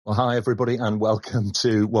Well, hi, everybody, and welcome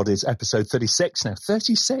to what is episode 36 now,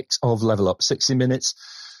 36 of Level Up, 60 minutes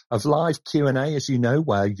of live Q&A, as you know,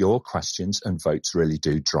 where your questions and votes really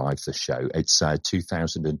do drive the show. It's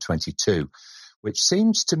 2022, which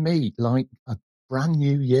seems to me like a brand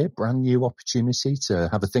new year, brand new opportunity to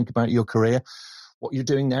have a think about your career, what you're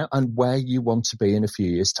doing now, and where you want to be in a few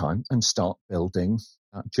years' time, and start building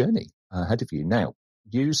that journey ahead of you. Now,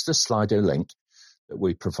 use the Slido link that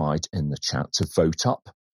we provide in the chat to vote up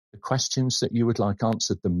the questions that you would like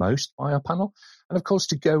answered the most by our panel. And of course,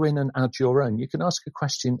 to go in and add your own. You can ask a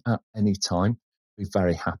question at any time. Be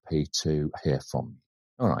very happy to hear from you.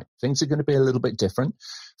 All right, things are going to be a little bit different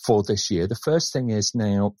for this year. The first thing is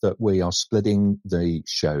now that we are splitting the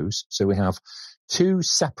shows. So we have 2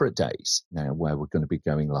 separate days now where we're going to be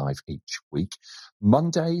going live each week.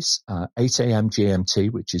 Mondays, 8 a.m.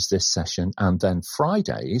 GMT, which is this session, and then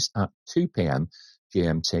Fridays at 2 p.m.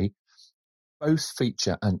 GMT. Both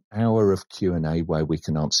feature an hour of Q&A where we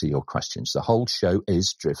can answer your questions. The whole show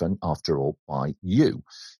is driven, after all, by you.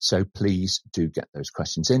 So please do get those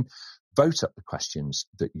questions in. Vote up the questions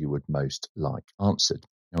that you would most like answered.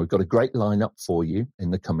 Now, we've got a great lineup for you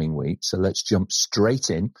in the coming week. So let's jump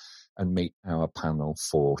straight in and meet our panel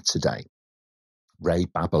for today. Rayy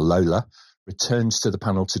Babalola returns to the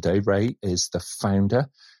panel today. Rayy is the founder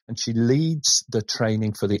and she leads the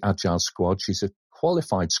training for the Agile Squad. She's a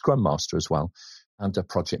qualified Scrum Master as well, and a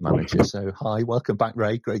project manager. So hi, welcome back,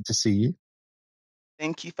 Rayy. Great to see you.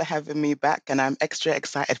 Thank you for having me back. And I'm extra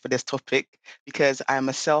excited for this topic because I'm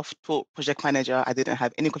a self-taught project manager. I didn't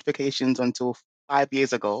have any qualifications until 5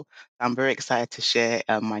 years ago. I'm very excited to share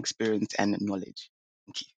my experience and knowledge.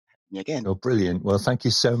 Thank you for having me again. Oh, brilliant. Well, thank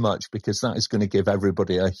you so much, because that is going to give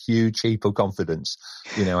everybody a huge heap of confidence,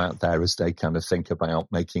 out there as they kind of think about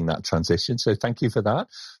making that transition. So thank you for that.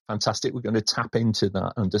 Fantastic. We're going to tap into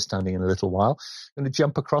that understanding in a little while. I'm going to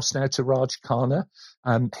jump across now to Rajiv Khanna.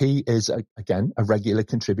 He is, again, a regular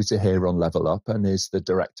contributor here on Level Up and is the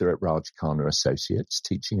director at Rajiv Khanna Associates,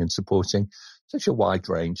 teaching and supporting such a wide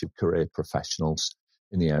range of career professionals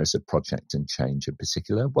in the areas of project and change in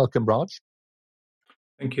particular. Welcome, Raj.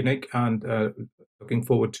 Thank you, Nick, and looking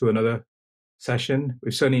forward to another session.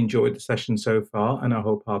 We've certainly enjoyed the session so far, and I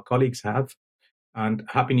hope our colleagues have. And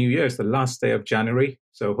Happy New Year. It's the last day of January,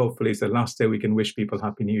 so hopefully it's the last day we can wish people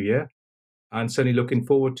Happy New Year. And certainly looking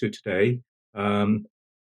forward to today.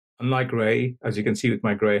 Unlike Rayy, as you can see with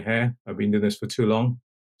my grey hair, I've been doing this for too long.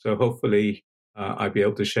 So hopefully I'll be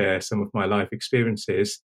able to share some of my life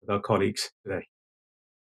experiences with our colleagues today.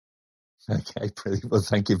 Okay, brilliant. Well,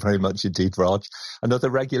 thank you very much indeed, Raj. Another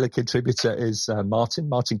regular contributor is Martyn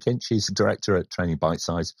Kinch. He's the director at Training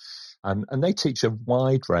Bitesize. And they teach a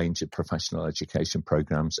wide range of professional education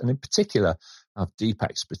programs, and in particular have deep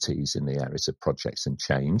expertise in the areas of projects and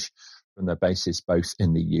change from their bases both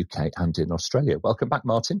in the UK and in Australia. Welcome back,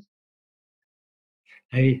 Martyn.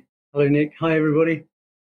 Hey, hello, Nick. Hi, everybody.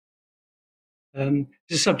 It's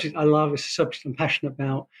a subject I love. It's a subject I'm passionate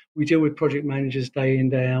about. We deal with project managers day in,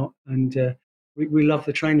 day out, and we love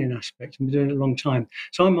the training aspect, and we've been doing it a long time.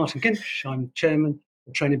 So I'm Martyn Kinch. I'm chairman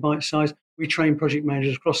of Training Bitesize. We train project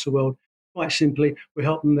managers across the world. Quite simply, we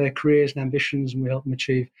help them their careers and ambitions, and we help them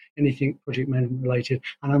achieve anything project management related.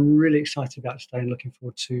 And I'm really excited about today and looking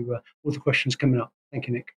forward to all the questions coming up. Thank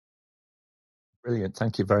you, Nick. Brilliant.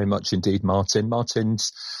 Thank you very much indeed, Martyn.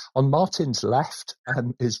 On Martyn's left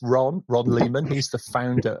is Ron Leeman. He's the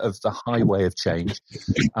founder of the Highway of Change.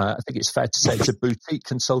 I think it's fair to say it's a boutique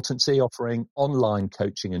consultancy offering online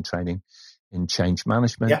coaching and training in change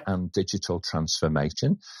management and digital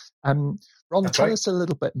transformation. Ron, tell us a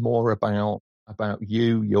little bit more about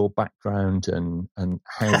you, your background, and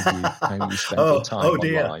how you spend your time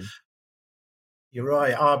online. You're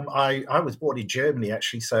right. I was born in Germany,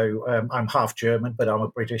 actually, so I'm half German, but I'm a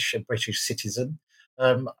British citizen.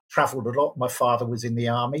 Travelled a lot. My father was in the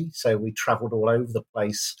army, so we travelled all over the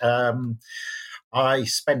place. I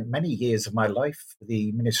spent many years of my life with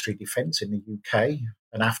the Ministry of Defence in the UK,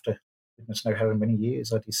 and after goodness knows how many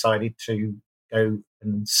years, I decided to go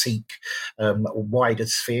and seek wider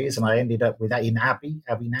spheres, and I ended up with that in Abbey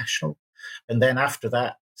National. And then after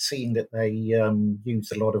that, seeing that they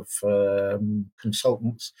used a lot of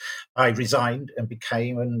consultants, I resigned and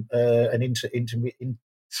became an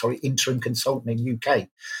interim consultant in UK.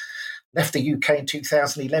 Left the UK in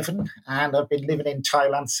 2011, and I've been living in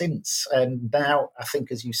Thailand since. And now, I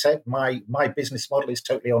think, as you said, my business model is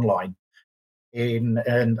totally online. And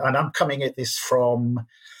I'm coming at this from,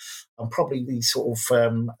 I'm probably the sort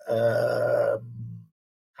of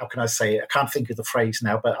how can I say it? I can't think of the phrase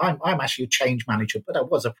now, but I'm actually a change manager, but I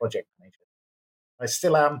was a project manager. I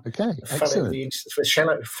still am Okay, a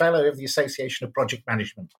fellow of the Association of Project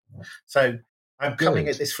Management. So I'm coming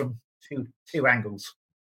at this from two angles.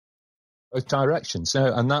 Both directions.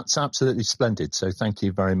 No, and that's absolutely splendid. So thank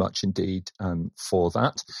you very much indeed for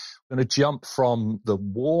that. I'm going to jump from the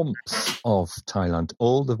warmth of Thailand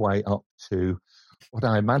all the way up to what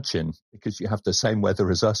I imagine, because you have the same weather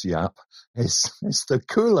as us, Jaap, is the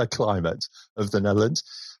cooler climate of the Netherlands.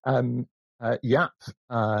 Jaap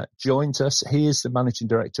joins us. He is the managing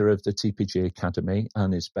director of the TPG Academy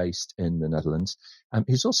and is based in the Netherlands.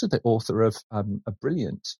 He's also the author of a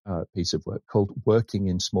brilliant piece of work called Working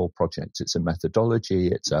in Small Projects. It's a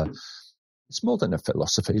methodology. It's more than a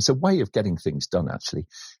philosophy. It's a way of getting things done, actually.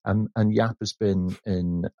 And Jaap has been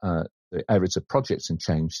in the areas of projects and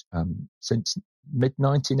change since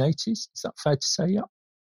mid-1980s. Is that fair to say, Jaap?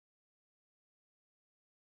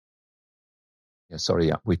 Yeah, sorry,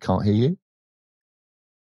 Jaap, we can't hear you.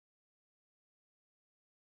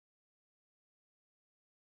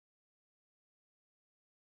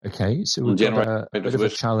 Okay, so we've got a bit of a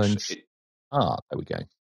challenge. There we go.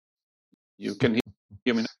 You can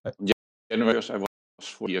hear me now. January, I was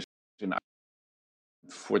 40 years in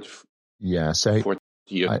 40 years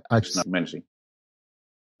now managing.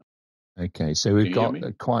 Okay, so we've got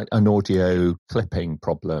quite an audio clipping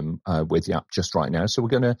problem with Jaap just right now. So we're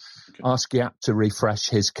going to ask Jaap to refresh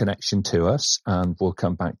his connection to us, and we'll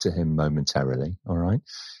come back to him momentarily. All right.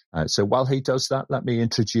 So while he does that, let me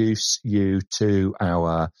introduce you to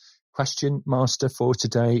our question master for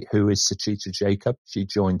today, who is Suchitra Jacob. She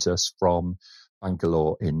joins us from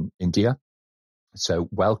Bangalore in India. So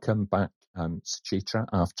welcome back, Suchitra,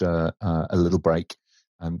 after a little break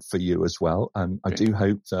for you as well. I do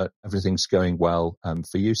hope that everything's going well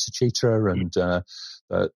for you, Suchitra, and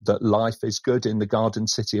that life is good in the garden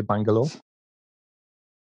city of Bangalore.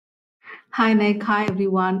 Hi, Nick. Hi,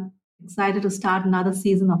 everyone. Excited to start another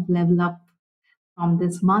season of Level Up from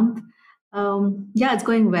this month. It's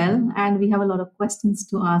going well, and we have a lot of questions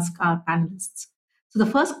to ask our panelists. So the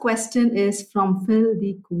first question is from Phil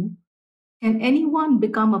Diku. Can anyone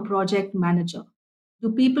become a project manager?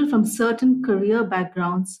 Do people from certain career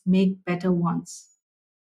backgrounds make better ones?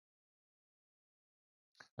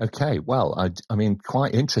 Okay, well, I mean,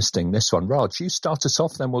 quite interesting, this one. Raj, you start us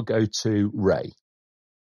off, then we'll go to Rayy.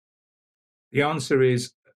 The answer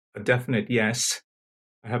is a definite yes.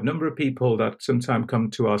 I have a number of people that sometimes come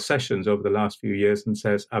to our sessions over the last few years and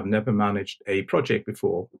says, I've never managed a project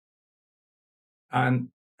before. And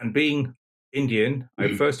being Indian,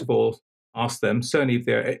 I first of all ask them, certainly if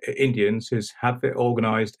they're Indians, have they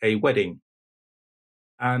organized a wedding?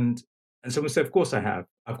 And someone said, of course I have.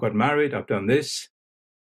 I've got married, I've done this.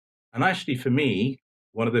 And actually for me,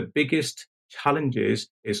 one of the biggest challenges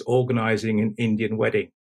is organizing an Indian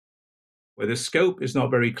wedding, where the scope is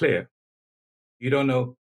not very clear. You don't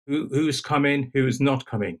know who's coming, who's not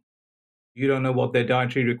coming. You don't know what their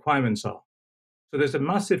dietary requirements are. So there's a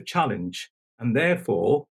massive challenge. And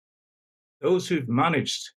therefore, those who've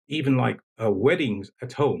managed even like weddings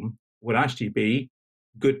at home would actually be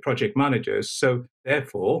good project managers. So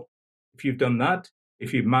therefore, if you've done that,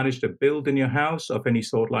 if you've managed a build in your house of any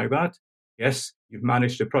sort like that, yes, you've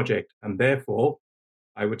managed a project. And therefore,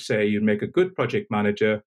 I would say you'd make a good project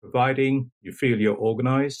manager, providing you feel you're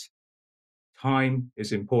organized, time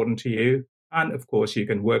is important to you, and of course, you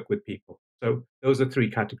can work with people. So those are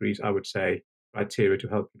three categories, I would say, criteria to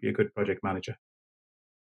help you be a good project manager.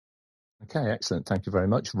 Okay, excellent. Thank you very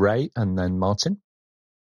much. Rayy, and then Martyn.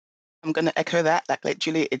 I'm going to echo that. Like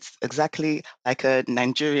literally, it's exactly like a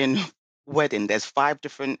Nigerian wedding. There's 5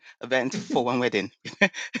 different events for one wedding.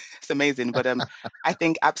 It's amazing. But I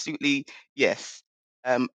think absolutely, yes.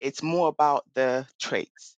 It's more about the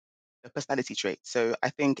traits, the personality traits. So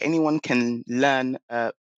I think anyone can learn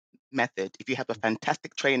a method. If you have a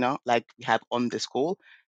fantastic trainer like we have on this call,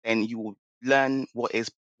 then you will learn what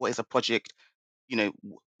is a project,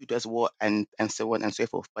 who does what, and so on and so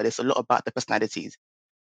forth. But it's a lot about the personalities,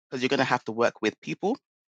 because you're going to have to work with people.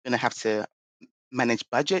 You're going to have to manage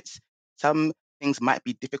budgets. Some things might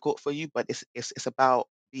be difficult for you, but it's about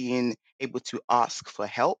being able to ask for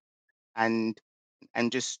help and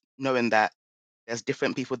just knowing that there's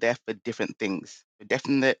different people there for different things. So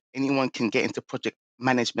definitely anyone can get into project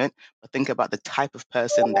management, but think about the type of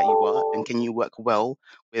person that you are, and can you work well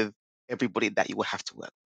with everybody that you will have to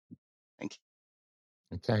work with. Thank you.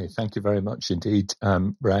 Okay, thank you very much indeed,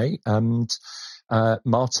 Rayy. And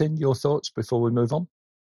Martyn, your thoughts before we move on?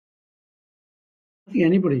 I think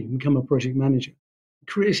anybody can become a project manager.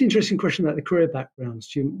 It's an interesting question about the career backgrounds.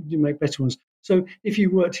 Do you make better ones? So if you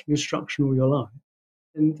worked in construction all your life,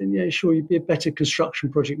 then yeah, sure, you'd be a better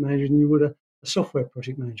construction project manager than you would a software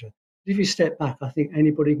project manager. If you step back, I think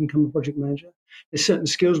anybody can become a project manager. There's certain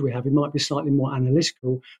skills we have. We might be slightly more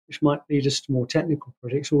analytical, which might lead us to more technical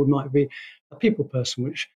projects, or we might be a people person,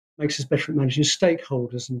 which makes us better at managing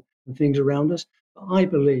stakeholders and things around us. But I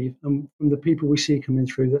believe, and from the people we see coming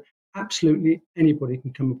through, that absolutely anybody can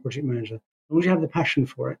become a project manager. As long as you have the passion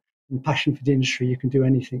for it and the passion for the industry, you can do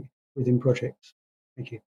anything within projects.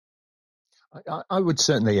 Thank you. I would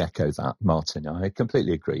certainly echo that, Martyn. I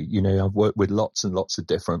completely agree. I've worked with lots and lots of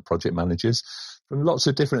different project managers from lots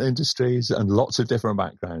of different industries and lots of different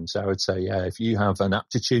backgrounds. I would say, yeah, if you have an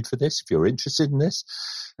aptitude for this, if you're interested in this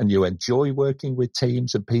and you enjoy working with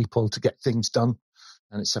teams and people to get things done,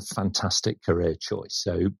 then it's a fantastic career choice.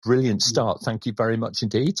 So brilliant start. Thank you very much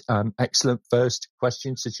indeed. Excellent first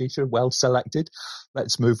question, Suchitra. Well selected.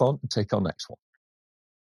 Let's move on and take our next one.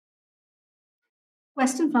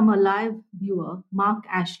 Question from a live viewer, Mark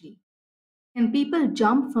Ashley. Can people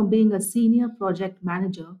jump from being a senior project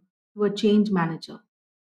manager to a change manager?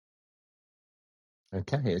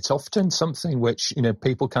 Okay, it's often something which,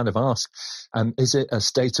 people kind of ask, is it a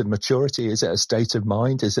state of maturity? Is it a state of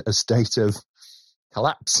mind? Is it a state of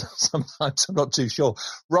collapse? Sometimes I'm not too sure.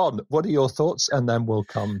 Ron, what are your thoughts? And then we'll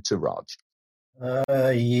come to Raj.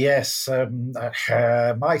 Yes,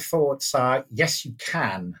 my thoughts are, yes, you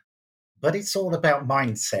can. But it's all about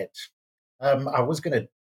mindset. I was going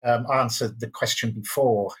to answer the question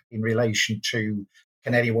before in relation to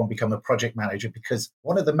can anyone become a project manager? Because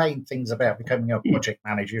one of the main things about becoming a project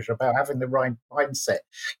manager is about having the right mindset.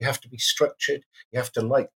 You have to be structured. You have to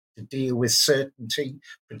like to deal with certainty,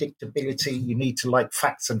 predictability. You need to like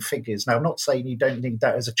facts and figures. Now, I'm not saying you don't need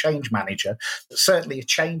that as a change manager, but certainly a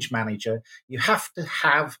change manager, you have to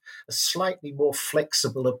have a slightly more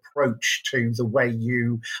flexible approach to the way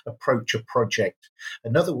you approach a project.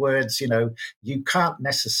 In other words, you can't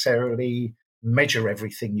necessarily measure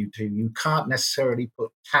everything you do. You can't necessarily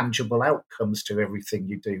put tangible outcomes to everything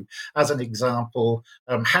you do. As an example,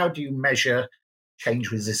 how do you measure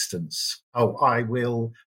change resistance? Oh, I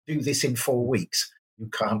will do this in 4 weeks. You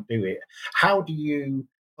can't do it. How do you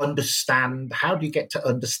get to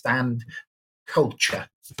understand culture,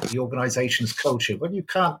 the organization's culture? Well, you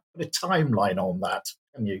can't put a timeline on that,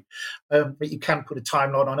 can you? But you can put a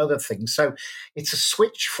timeline on other things. So it's a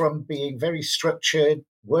switch from being very structured,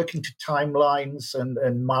 working to timelines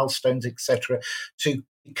and milestones, etc., to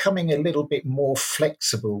becoming a little bit more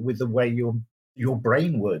flexible with the way your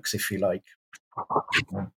brain works, if you like.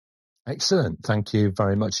 Excellent. Thank you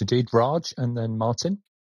very much indeed. Raj, and then Martyn.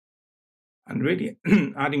 And really,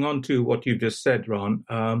 adding on to what you've just said, Ron,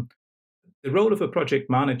 the role of a project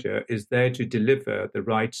manager is there to deliver the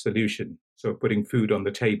right solution, so putting food on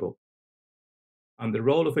the table. And the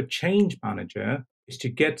role of a change manager is to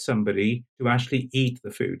get somebody to actually eat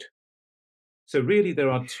the food. So really, there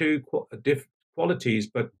are two different qualities,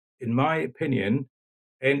 but in my opinion,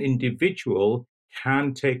 an individual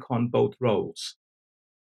can take on both roles.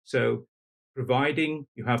 So providing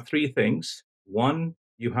you have three things. One,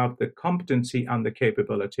 you have the competency and the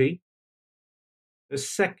capability. The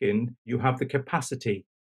second, you have the capacity.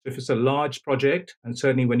 So if it's a large project, and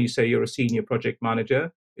certainly when you say you're a senior project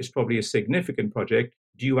manager, it's probably a significant project,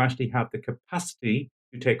 do you actually have the capacity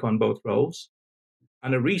to take on both roles?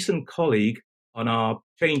 And a recent colleague on our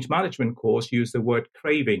change management course used the word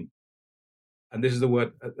craving. And this is the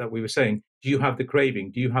word that we were saying. Do you have the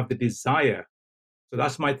craving? Do you have the desire? So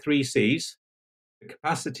that's my 3 C's, the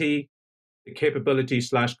capacity, the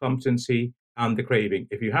capability/competency, and the craving.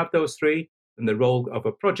 If you have those 3, then the role of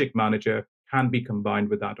a project manager can be combined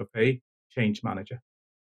with that of a change manager.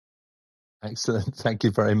 Excellent. Thank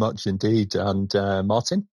you very much indeed. And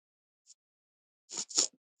Martyn?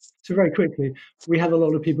 So very quickly, we have a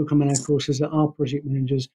lot of people coming our courses that are project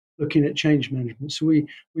managers looking at change management. So we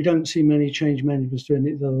don't see many change managers doing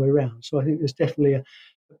it the other way around. So I think there's definitely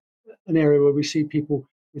an area where we see people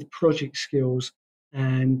with project skills,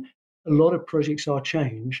 and a lot of projects are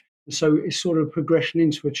change. So it's sort of a progression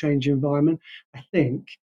into a change environment. I think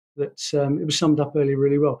that it was summed up earlier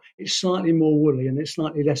really well. It's slightly more woolly and it's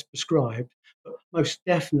slightly less prescribed, but most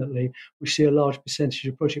definitely we see a large percentage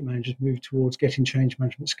of project managers move towards getting change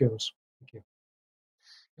management skills. Thank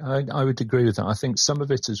you. I would agree with that. I think some of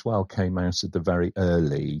it as well came out of the very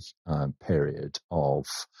early period of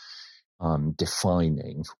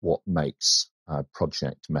defining what makes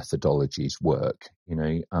project methodologies work,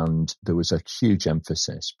 and there was a huge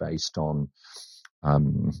emphasis based on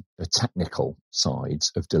the technical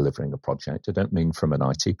sides of delivering a project. I don't mean from an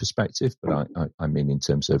IT perspective, but I mean in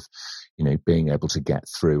terms of, being able to get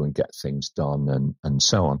through and get things done and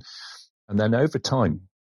so on. And then over time,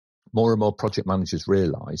 more and more project managers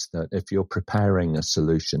realize that if you're preparing a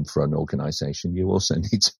solution for an organization, you also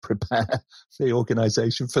need to prepare the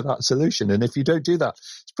organization for that solution. And if you don't do that,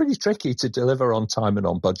 it's pretty tricky to deliver on time and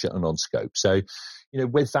on budget and on scope. So,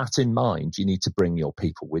 with that in mind, you need to bring your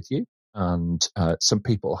people with you. And some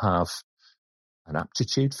people have an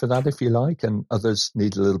aptitude for that, if you like, and others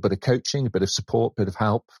need a little bit of coaching, a bit of support, a bit of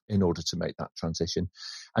help in order to make that transition.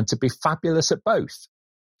 And to be fabulous at both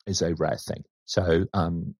is a rare thing. So,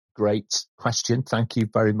 great question. Thank you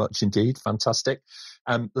very much indeed. Fantastic.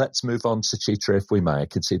 Let's move on, Suchitra, if we may. I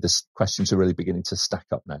can see the questions are really beginning to stack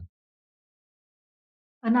up now.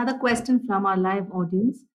 Another question from our live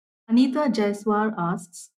audience. Anita Jaiswar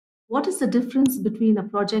asks, what is the difference between a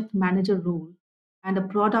project manager role and a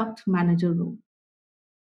product manager role?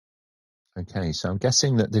 Okay, so I'm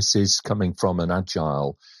guessing that this is coming from an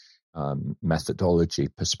agile methodology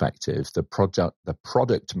perspective. The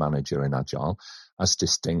product manager in agile as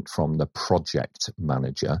distinct from the project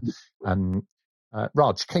manager.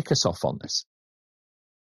 Raj, kick us off on this.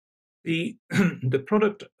 The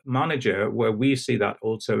product manager, where we see that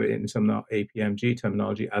also in some APMG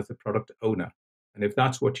terminology as the product owner. And if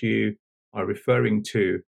that's what you are referring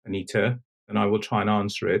to, Anita, then I will try and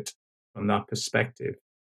answer it from that perspective.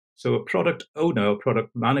 So a product owner or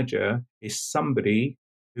product manager is somebody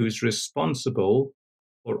who is responsible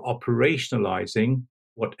for operationalizing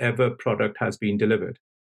whatever product has been delivered.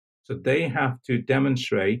 So they have to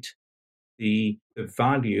demonstrate the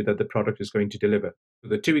value that the product is going to deliver. So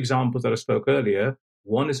the two examples that I spoke earlier,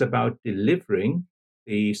 one is about delivering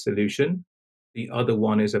the solution. The other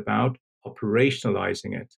one is about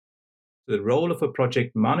operationalizing it. So the role of a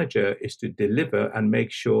project manager is to deliver and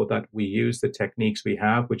make sure that we use the techniques we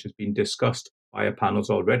have, which has been discussed by our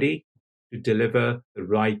panels already, to deliver the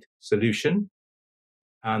right solution.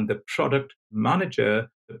 And the product manager,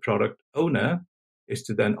 the product owner, is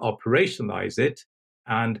to then operationalize it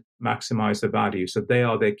and maximize the value. So they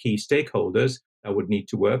are the key stakeholders that would need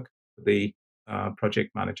to work with the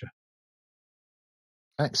project manager.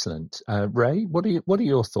 Excellent. Rayy, what are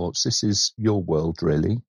your thoughts? This is your world,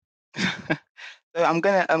 really. So I'm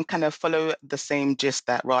going to kind of follow the same gist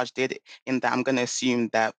that Raj did, in that I'm going to assume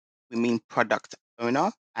that we mean product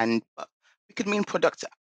owner, and we could mean product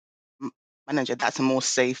manager. That's a more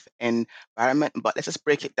safe environment, but let's just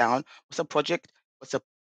break it down. What's a project? What's a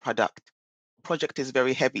product? Project is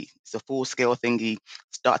very heavy. It's a full-scale thingy,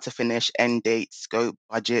 start to finish, end date, scope,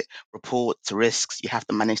 budget, reports, risks. You have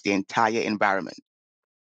to manage the entire environment.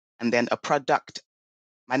 And then a product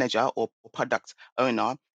manager or product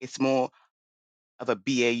owner, it's more of a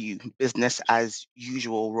BAU, business as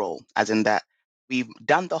usual role, as in that we've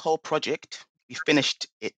done the whole project, we finished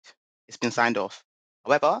it, it's been signed off.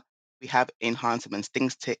 However, we have enhancements,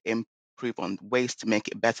 things to improve on, ways to make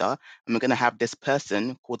it better, and we're going to have this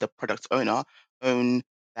person called the product owner own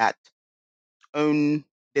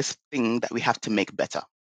this thing that we have to make better.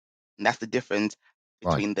 And that's the difference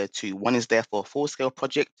between the two. One is there for a full-scale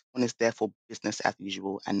project, one is there for business as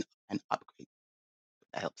usual and an upgrade.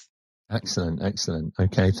 That helps. Excellent.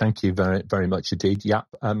 Okay, thank you very, very much indeed. Yep,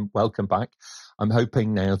 welcome back. I'm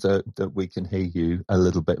hoping now that we can hear you a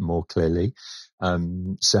little bit more clearly.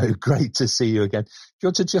 So great to see you again. Do you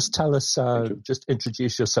want to just tell us, just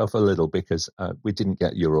introduce yourself a little, because we didn't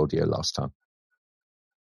get your audio last time.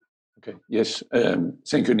 Okay. Yes.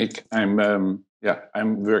 Thank you, Nick. I'm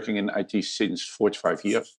working in IT since 45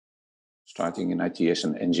 years, starting in IT as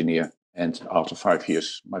an engineer, and after 5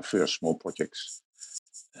 years, my first small projects.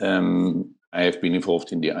 I have been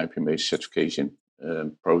involved in the APMG certification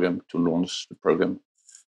program to launch the program,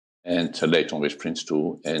 and later on with Prince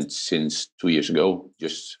 2. And since 2 years ago,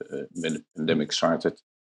 just when the pandemic started,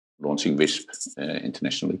 launching WISP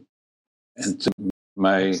internationally. And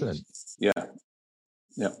Excellent.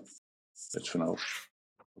 That's for now.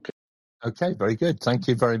 Okay, very good. Thank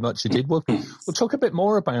you very much indeed. We'll talk a bit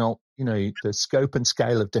more about the scope and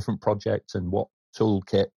scale of different projects and what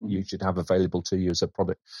toolkit you should have available to you as a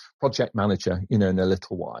project manager, in a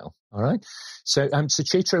little while. All right. So,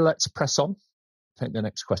 Suchitra, let's press on. Take the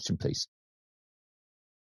next question, please.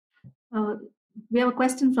 We have a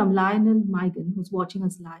question from Lionel Migan, who's watching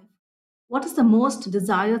us live. What is the most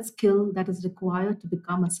desired skill that is required to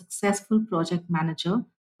become a successful project manager,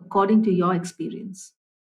 according to your experience?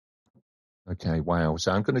 Okay, wow.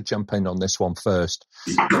 So I'm going to jump in on this one first,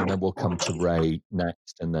 and then we'll come to Rayy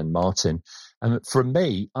next, and then Martyn. And for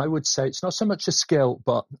me, I would say it's not so much a skill,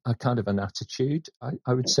 but a kind of an attitude.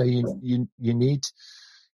 I would say you need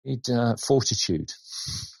fortitude.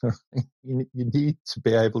 You need to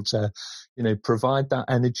be able to, provide that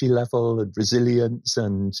energy level and resilience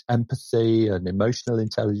and empathy and emotional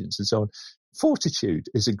intelligence and so on fortitude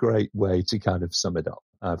is a great way to kind of sum it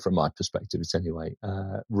up from my perspective. Anyway,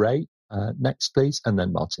 Rayy, next please, and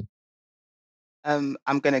then Martyn. I'm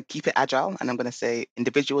going to keep it agile, and I'm going to say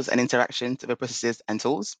individuals and interactions with processes and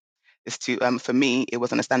tools. Is to for me, it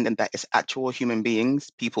was understanding that it's actual human beings,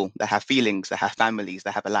 people that have feelings, that have families,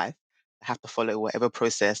 that have a life, that have to follow whatever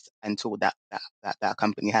process and tool that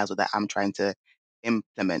company has or that I'm trying to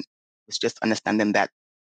implement. It's just understanding that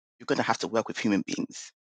you're going to have to work with human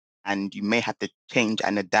beings, and you may have to change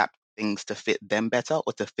and adapt things to fit them better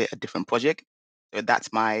or to fit a different project. So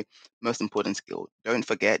that's my most important skill. Don't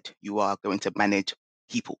forget, you are going to manage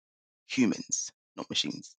people, humans, not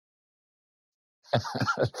machines.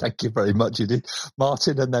 Thank you very much, you did.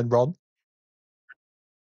 Martyn, and then Ron.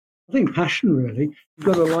 I think passion, really. You've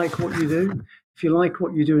got to like what you do. If you like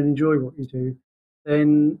what you do and enjoy what you do,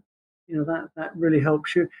 then that really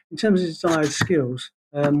helps you. In terms of desired skills,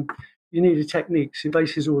 you need a technique. So your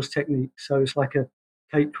base is always technique. So it's like a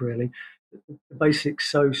cake, really. The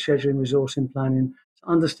basics, so scheduling, resourcing, planning. To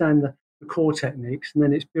understand the core techniques, and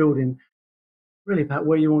then it's building really about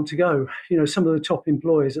where you want to go. Some of the top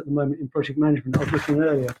employers at the moment in project management, I was looking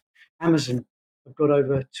earlier, Amazon have got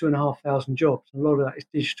over 2,500 jobs. A lot of that is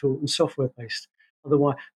digital and software based.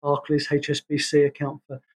 Otherwise, Barclays, HSBC account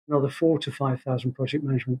for another 4,000 to 5,000 project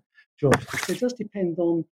management jobs. So it does depend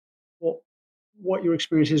on what your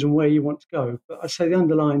experience is and where you want to go. But I'd say the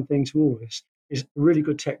underlying thing to all this is really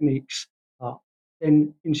good techniques,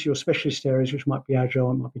 then into your specialist areas, which might be agile,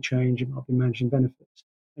 it might be change, it might be managing benefits.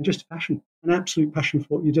 And just passion, an absolute passion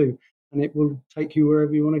for what you do, and it will take you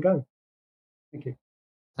wherever you want to go. Thank you.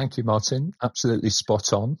 Thank you, Martyn. Absolutely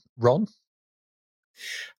spot on. Ron?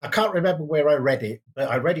 I can't remember where I read it, but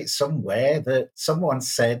I read it somewhere that someone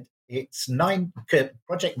said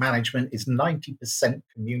project management is 90%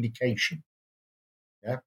 communication.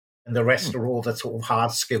 Yeah. And the rest are all the sort of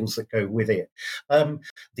hard skills that go with it.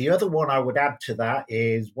 The other one I would add to that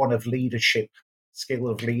is one of leadership. Skill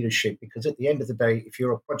of leadership, because at the end of the day, if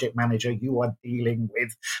you're a project manager, you are dealing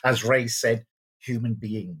with, as Rayy said, human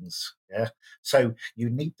beings. Yeah. So you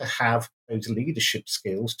need to have those leadership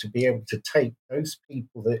skills to be able to take those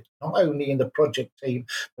people that not only in the project team,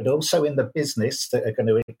 but also in the business that are going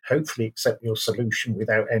to hopefully accept your solution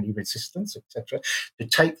without any resistance, etc., to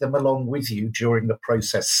take them along with you during the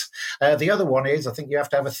process. The other one is, I think you have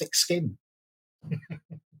to have a thick skin.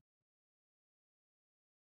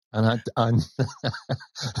 And I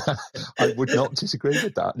would not disagree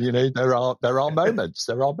with that.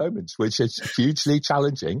 There are moments which is hugely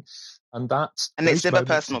challenging, and it's never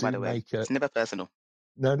personal, by the way. It's never personal.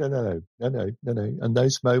 No. And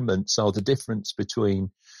those moments are the difference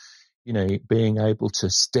between, being able to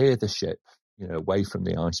steer the ship, away from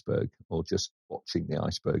the iceberg, or just watching the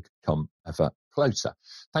iceberg come ever closer.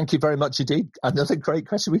 Thank you very much indeed. Another great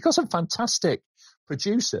question. We've got some fantastic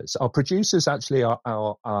producers. Our producers actually are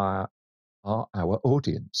our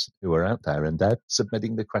audience who are out there, and they're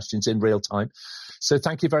submitting the questions in real time. So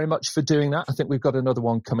thank you very much for doing that. I think we've got another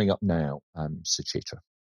one coming up now, Suchitra.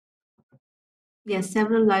 Yes,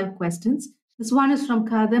 several live questions. This one is from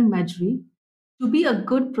Kadem Majri. To be a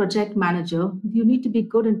good project manager, do you need to be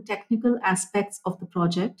good in technical aspects of the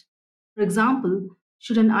project? For example,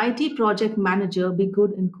 should an IT project manager be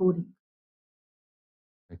good in coding?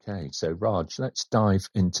 Okay, so Raj, let's dive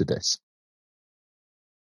into this.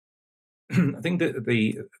 I think that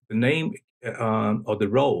the name or the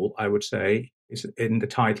role, I would say, is in the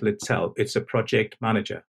title itself. It's a project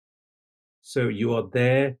manager. So you are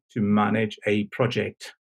there to manage a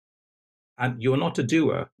project. And you're not a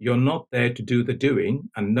doer. You're not there to do the doing.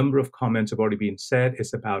 A number of comments have already been said.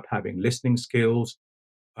 It's about having listening skills.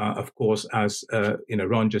 Of course, as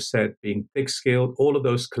Ron just said, being thick-skilled, all of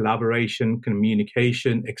those collaboration,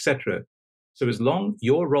 communication, etc. So as long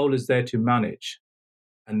your role is there to manage.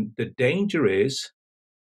 And the danger is,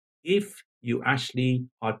 if you actually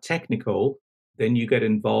are technical, then you get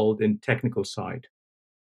involved in technical side.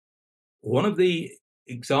 One of the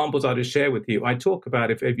examples I'll just share with you, I talk about,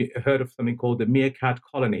 if you heard of something called the meerkat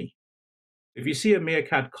colony. If you see a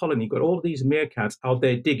meerkat colony, you've got all these meerkats out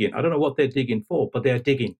there digging. I don't know what they're digging for, but they're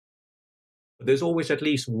digging. But there's always at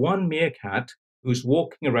least one meerkat who's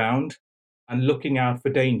walking around and looking out for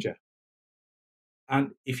danger. And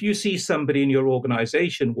if you see somebody in your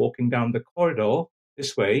organization walking down the corridor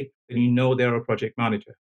this way, then you know they're a project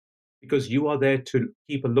manager, because you are there to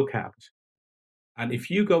keep a lookout. And if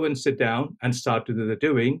you go and sit down and start to do the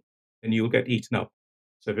doing, then you'll get eaten up.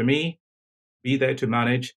 So for me, be there to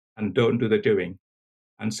manage and don't do the doing.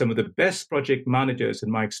 And some of the best project managers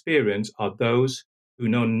in my experience are those who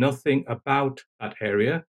know nothing about that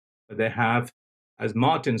area, but they have, as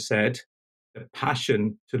Martyn said, the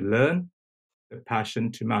passion to learn the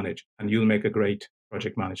passion to manage, and you'll make a great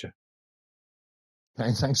project manager.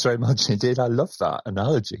 Okay, thanks very much indeed. I love that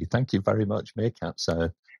analogy. Thank you very much. Meerkats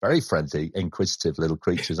are very friendly, inquisitive little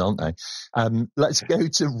creatures, aren't they? Let's go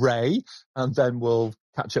to Rayy, and then we'll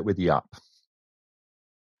catch up with Jaap.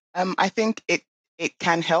 I think it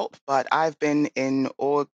can help, but I've been in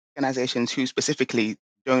organizations who specifically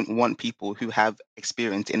don't want people who have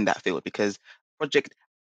experience in that field, because project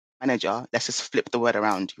manager, let's just flip the word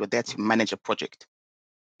around. You're there to manage a project.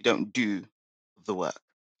 You don't do the work.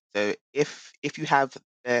 So if you have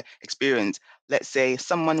the experience, let's say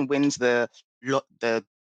someone wins the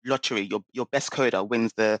lottery, your best coder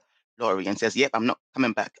wins the lottery and says, "Yep, I'm not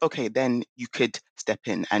coming back." Okay, then you could step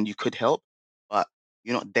in and you could help, but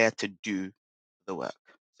you're not there to do the work.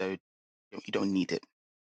 So you don't need it.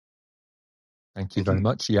 Thank you very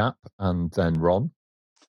much, Jaap, and then Ron.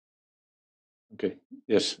 Okay.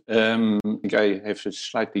 Yes. I think I have a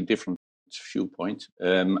slightly different viewpoint.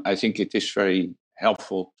 I think it is very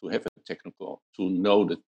helpful to have a technical, to know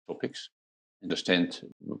the topics, understand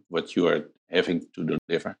what you are having to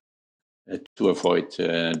deliver, to avoid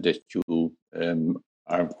that you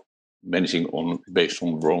are managing based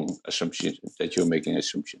on wrong assumptions, that you're making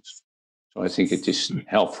assumptions. So I think it is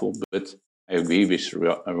helpful, but I agree with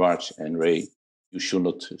Raj and Rayy. You should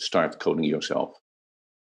not start coding yourself.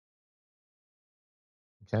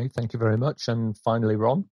 Okay, thank you very much. And finally,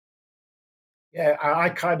 Ron. Yeah, I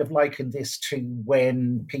kind of liken this to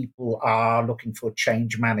when people are looking for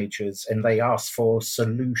change managers and they ask for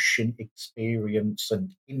solution experience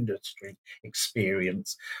and industry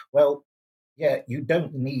experience. Well, yeah, you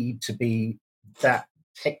don't need to be that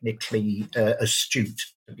technically astute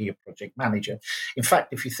to be a project manager. In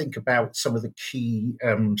fact, if you think about some of the key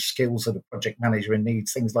skills that a project manager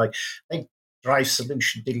needs, things like they drive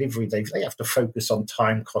solution delivery, they have to focus on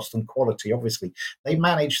time, cost, and quality. Obviously, they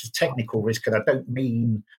manage the technical risk, and I don't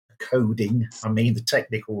mean coding, I mean the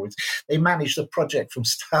technical risk. They manage the project from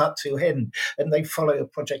start to end, and they follow a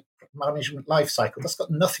project management lifecycle. That's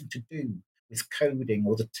got nothing to do with coding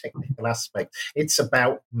or the technical aspect. It's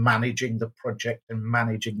about managing the project and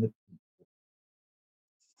managing the people.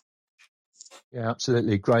 Yeah,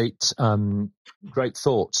 absolutely. Great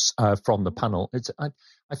thoughts from the panel.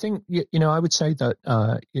 I think, I would say that,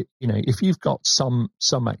 if you've got some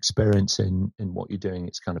experience in what you're doing,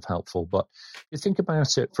 it's kind of helpful. But you think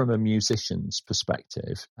about it from a musician's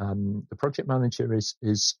perspective, the project manager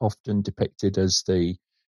is often depicted as the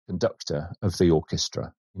conductor of the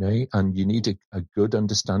orchestra, and you need a good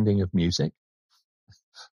understanding of music.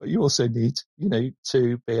 But you also need,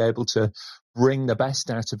 to be able to bring the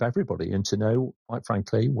best out of everybody and to know, quite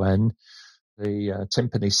frankly, when the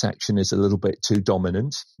timpani section is a little bit too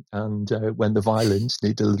dominant and when the violins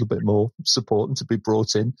need a little bit more support and to be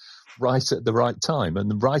brought in right at the right time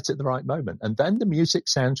and right at the right moment. And then the music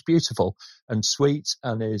sounds beautiful and sweet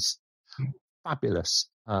and is fabulous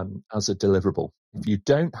as a deliverable. If you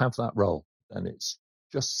don't have that role, then it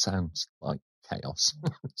just sounds like chaos.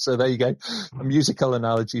 So there you go, a musical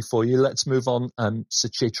analogy for you. Let's move on.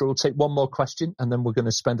 Suchitra, we'll take one more question and then we're going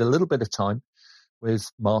to spend a little bit of time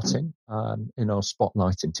with Martyn in our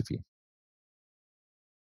spotlight interview.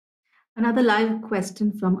 Another live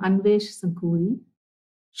question from Anvesh Sankuri.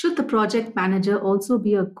 Should the project manager also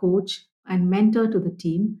be a coach and mentor to the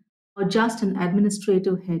team or just an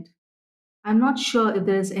administrative head? I'm not sure if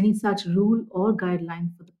there is any such rule or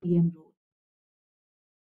guideline for the PM role.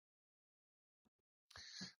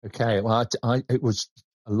 Okay, well, it was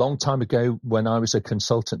a long time ago when I was a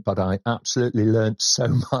consultant, but I absolutely learned so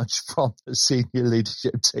much from the senior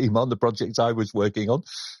leadership team on the projects I was working on.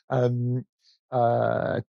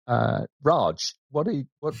 Raj,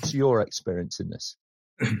 what's your experience in this?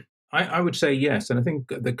 I would say yes, and I think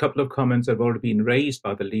the couple of comments have already been raised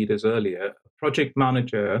by the leaders earlier. A project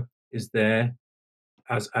manager is there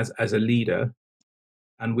as a leader,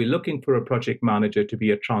 and we're looking for a project manager to be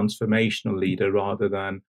a transformational leader rather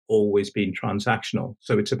than always being transactional.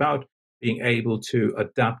 So it's about being able to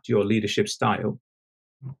adapt your leadership style,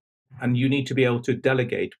 and you need to be able to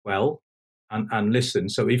delegate well and listen.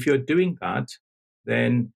 So if you're doing that,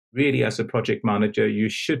 then really as a project manager, you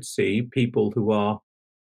should see people who are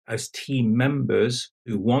as team members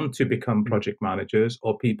who want to become project managers,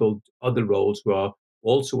 or people, other roles who are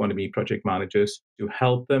also want to be project managers, to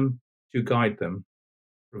help them, to guide them,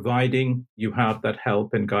 providing you have that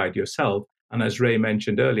help and guide yourself. And as Rayy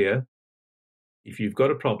mentioned earlier, if you've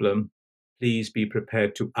got a problem, please be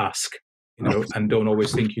prepared to ask, and don't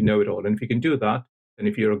always think you know it all. And if you can do that, then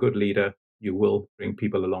if you're a good leader, you will bring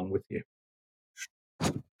people along with you.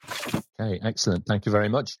 Okay, excellent. Thank you very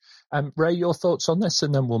much. Rayy, your thoughts on this,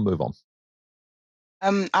 and then we'll move on.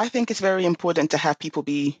 I think it's very important to have people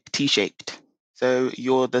be T-shaped. So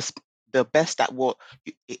you're the best at what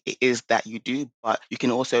it is that you do, but you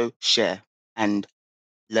can also share and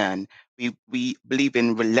learn. We believe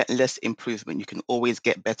in relentless improvement. You can always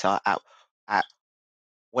get better at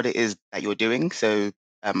what it is that you're doing. So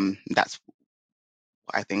that's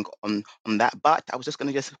what I think on that. But I was just going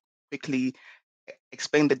to just quickly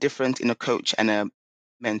explain the difference in a coach and a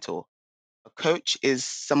mentor. A coach is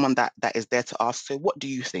someone that is there to ask, so what do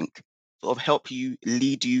you think? Sort of help you,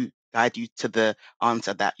 lead you, guide you to the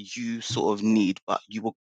answer that you sort of need, but you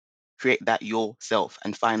will create that yourself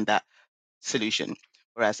and find that solution.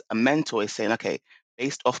 Whereas a mentor is saying, okay,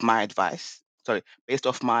 based off my based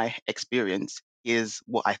off my experience, here's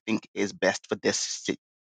what I think is best for this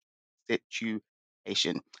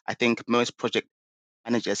situation. I think most project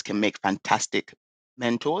managers can make fantastic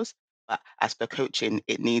mentors, but as for coaching,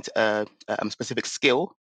 it needs a specific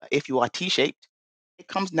skill. If you are T-shaped, it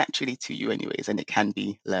comes naturally to you anyways, and it can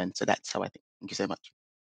be learned. So that's how I think. Thank you so much.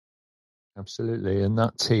 Absolutely. And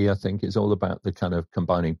that T, I think, is all about the kind of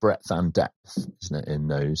combining breadth and depth, isn't it, in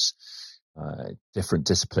those different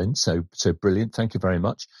disciplines. So brilliant. Thank you very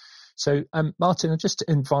much. So, Martyn, I'll just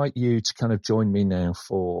invite you to kind of join me now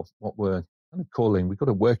for what we're kind of calling, we've got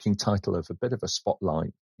a working title of a bit of a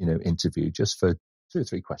spotlight, interview, just for 2 or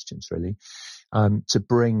 3 questions, really, to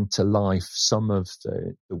bring to life some of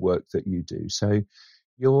the work that you do. So,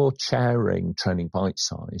 you're chairing Training Bite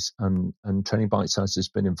Size, and Training Bite Size has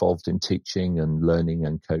been involved in teaching and learning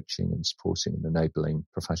and coaching and supporting and enabling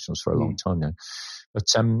professionals for a long time now. But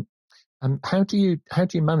how do you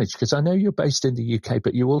manage? Because I know you're based in the UK,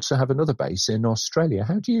 but you also have another base in Australia.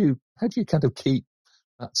 How do you kind of keep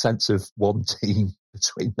that sense of one team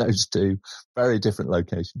between those 2 very different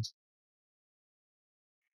locations?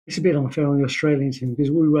 It's a bit unfair on the Australian team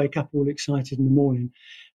because we wake up all excited in the morning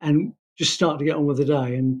and just start to get on with the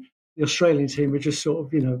day. And the Australian team are just sort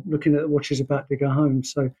of, looking at the watches about to go home.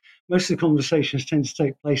 So most of the conversations tend to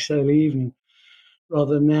take place early evening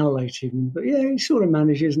rather than now late evening. But yeah, it sort of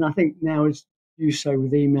manages. And I think now, as you say,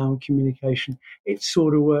 with email and communication, it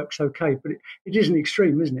sort of works okay. But it isn't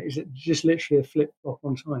extreme, isn't it? It's just literally a flip-flop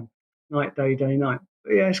on time. Night, day, day, night.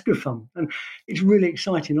 But yeah, it's good fun. And it's really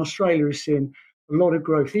exciting. Australia is seeing a lot of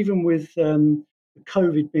growth, even with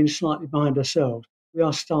COVID being slightly behind ourselves. We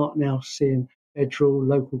are now seeing federal,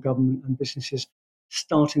 local government and businesses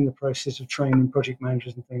starting the process of training project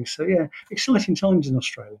managers and things. So yeah, exciting times in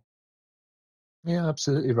Australia. Yeah,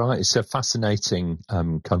 absolutely right. It's a fascinating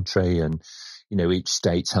country, and each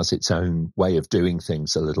state has its own way of doing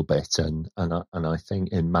things a little bit, and I think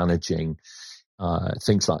in managing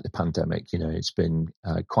things like the pandemic, it's been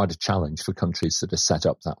quite a challenge for countries that are set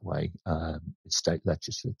up that way, state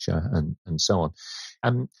legislature and so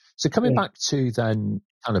on. So coming back to then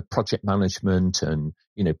kind of project management and,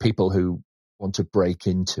 people who want to break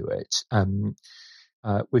into it,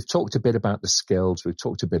 we've talked a bit about the skills, we've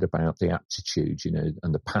talked a bit about the aptitude,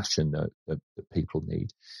 and the passion that people need.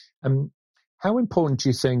 How important do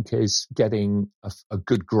you think is getting a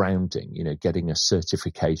good grounding, getting a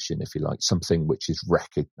certification, if you like, something which is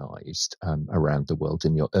recognised around the world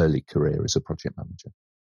in your early career as a project manager?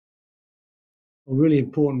 Well, really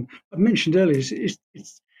important. I mentioned earlier,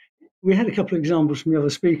 we had a couple of examples from the other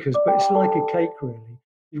speakers, but it's like a cake, really.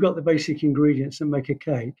 You've got the basic ingredients that make a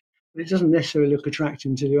cake, but it doesn't necessarily look attractive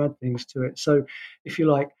until you add things to it. So if you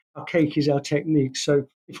like, our cake is our technique. So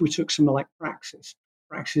if we took something like Praxis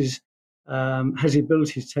has the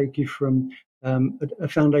ability to take you from a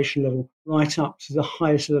foundation level right up to the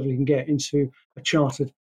highest level you can get into a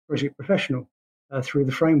chartered project professional through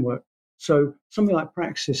the framework. So something like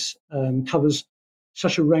Praxis covers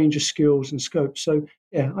such a range of skills and scopes. So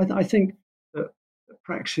yeah, I think that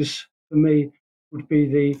Praxis for me would be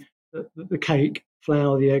the cake,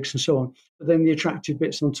 flour, the eggs, and so on. But then the attractive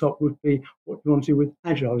bits on top would be what you want to do with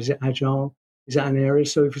Agile. Is it Agile? Is that an area?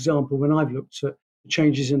 So, for example, when I've looked at the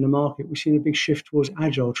changes in the market, we've seen a big shift towards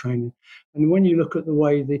Agile training. And when you look at the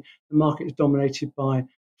way the market is dominated by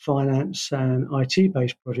finance and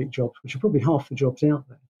IT-based project jobs, which are probably half the jobs out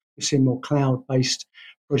there, we're seeing more cloud-based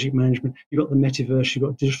project management. You've got the metaverse, you've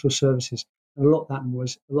got digital services. And a lot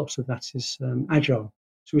of that is Agile.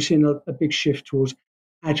 So we're seeing a big shift towards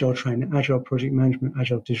Agile training, Agile project management,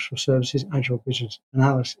 Agile digital services, Agile business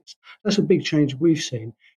analysis. That's a big change we've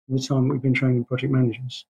seen in the time we've been training project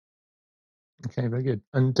managers. Okay, very good.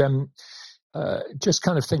 And just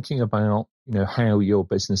kind of thinking about, how your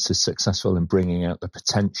business is successful in bringing out the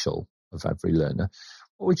potential of every learner,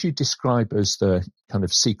 what would you describe as the kind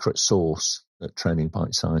of secret sauce that Training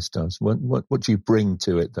Bite Size does? What do you bring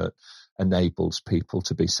to it that enables people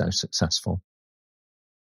to be so successful?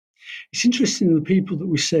 It's interesting, the people that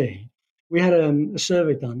we see. We had a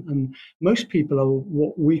survey done, and most people are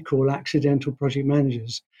what we call accidental project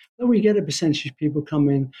managers. Though we get a percentage of people come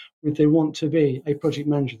in with they want to be a project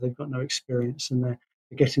manager, they've got no experience and they're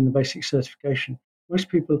getting the basic certification. Most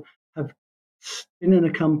people have been in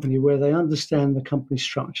a company where they understand the company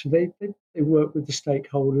structure. They work with the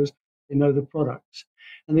stakeholders, they know the products,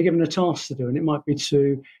 and they're given a task to do. And it might be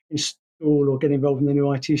to install or get involved in the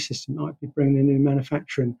new IT system. It might be bringing a new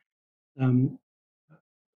manufacturing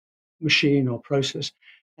machine or process.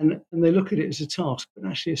 And they look at it as a task, but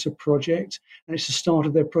actually it's a project, and it's the start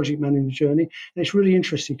of their project management journey. And it's really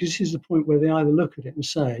interesting because this is the point where they either look at it and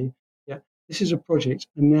say, yeah, this is a project,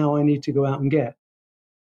 and now I need to go out and get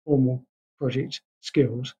formal project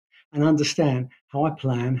skills and understand how I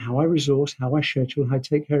plan, how I resource, how I schedule, how I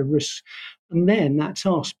take care of risks. And then that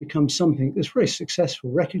task becomes something that's very successful,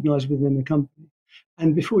 recognized within the company.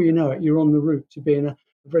 And before you know it, you're on the route to being a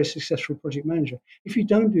very successful project manager. If you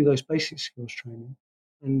don't do those basic skills training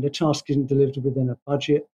and the task isn't delivered within a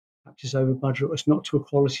budget, perhaps it's over budget, or it's not to a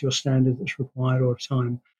quality or standard that's required or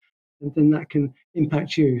time, and then that can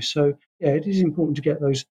impact you. So, yeah, it is important to get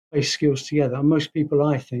those base skills together. And most people,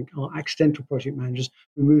 I think, are accidental project managers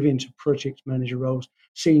who move into project manager roles,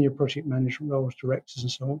 senior project management roles, directors,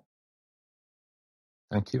 and so on.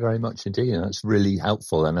 Thank you very much indeed. That's really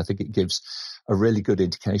helpful. And I think it gives a really good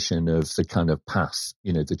indication of the kind of path,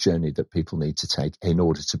 the journey that people need to take in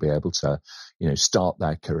order to be able to, start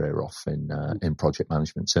their career off in project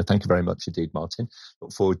management. So thank you very much indeed, Martyn.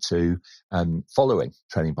 Look forward to following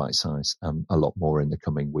Training Bite Size a lot more in the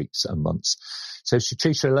coming weeks and months. So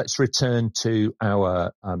Suchitra, let's return to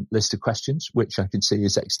our list of questions, which I can see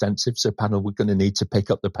is extensive. So panel, we're going to need to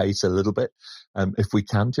pick up the pace a little bit if we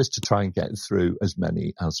can, just to try and get through as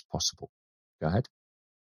many as possible. Go ahead.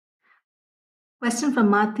 Question from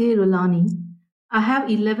Martyn Rolani. I have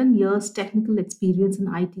 11 years technical experience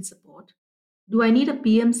in IT support. Do I need a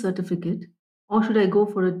PM certificate or should I go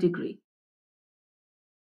for a degree?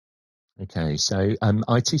 Okay, so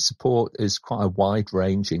IT support is quite a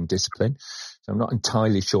wide-ranging discipline. So I'm not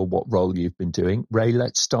entirely sure what role you've been doing. Ray,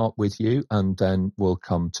 let's start with you and then we'll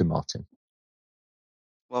come to Martyn.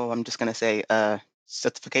 Well, I'm just going to say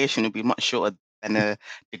certification would be much shorter than a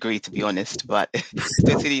degree, to be honest. But it's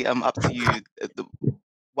totally up to you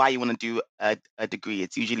why you want to do a degree.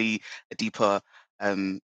 It's usually a deeper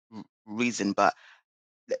reason. But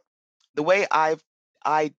the way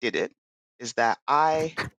I did it is that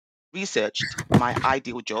I researched my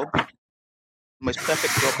ideal job, most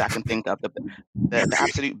perfect job that I can think of, the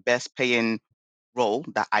absolute best paying role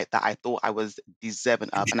that I thought I was deserving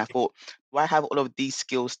of. And I thought, do I have all of these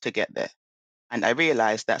skills to get there? And I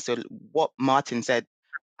realized that, so what Martyn said,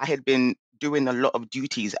 I had been doing a lot of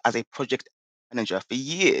duties as a project manager for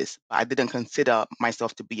years, but I didn't consider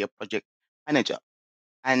myself to be a project manager.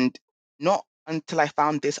 And not until I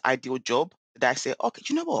found this ideal job did I say, okay,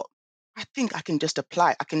 do you know what? I think I can just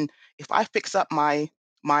apply. If I fix up my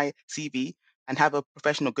CV and have a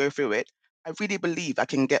professional go through it, I really believe I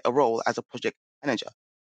can get a role as a project manager.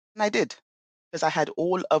 And I did, because I had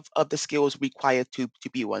all of the skills required to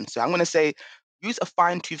be one. So I'm going to say, use a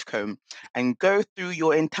fine-tooth comb and go through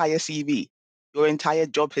your entire CV, your entire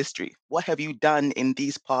job history. What have you done in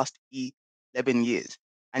these past 11 years?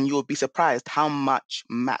 And you'll be surprised how much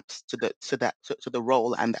maps to the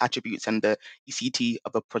role and the attributes and the ECT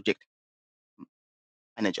of a project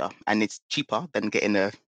manager. And it's cheaper than getting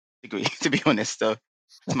a degree, to be honest. So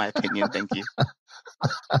that's my opinion. Thank you.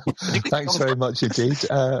 Thanks very much indeed.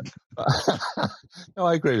 No,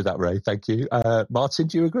 I agree with that, Ray. Thank you. Martyn,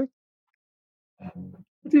 do you agree? I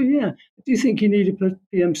do, yeah. I do think you need a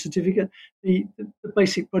PM certificate. The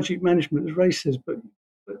basic project management, as Ray says, but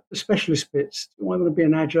the specialist bits, do I want to be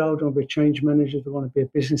an agile, do I want to be a change manager, do I want to be a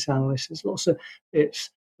business analyst? There's lots of bits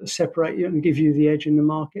that separate you and give you the edge in the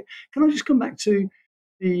market. Can I just come back to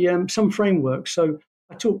the some frameworks? So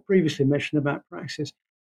I talked previously, mentioned about Praxis.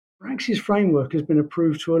 Praxis framework has been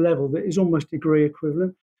approved to a level that is almost degree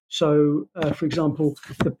equivalent. So, for example,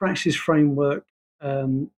 the Praxis framework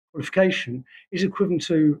qualification is equivalent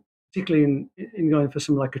to, particularly in going for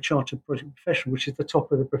something like a chartered project professional, which is the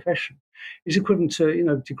top of the profession, is equivalent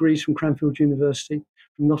to degrees from Cranfield University,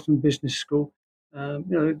 from Nottingham Business School,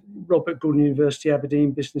 Robert Gordon University,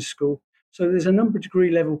 Aberdeen Business School. So there's a number of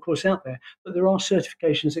degree level courses out there, but there are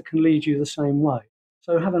certifications that can lead you the same way.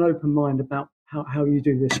 So have an open mind about how you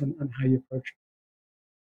do this and how you approach it.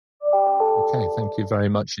 Okay, thank you very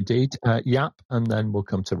much indeed. Jaap, and then we'll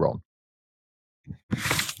come to Ron.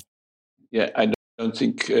 Yeah, I don't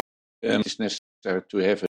think it's necessary to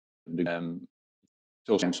have a on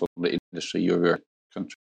the industry you work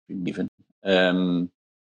even.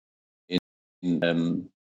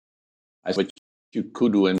 I think what you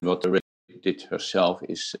could do and what Rayy did herself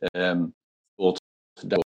is both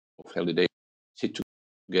the validation, sit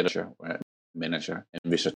together, manager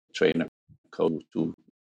and with a trainer code to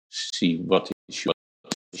see what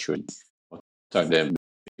are the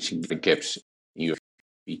missing gaps in your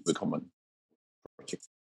common project.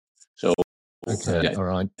 So okay, all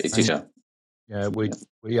right. It is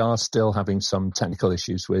we are still having some technical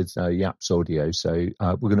issues with Jaap's audio, so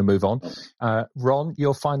we're going to move on. Ron,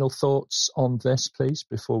 your final thoughts on this, please,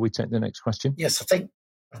 before we take the next question. Yes, I think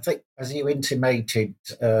as you intimated,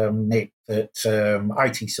 Nick, that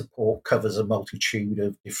IT support covers a multitude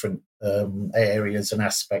of different areas and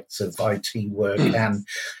aspects of IT work, and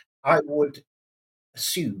I would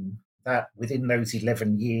assume that within those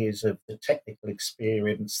 11 years of the technical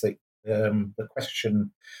experience that the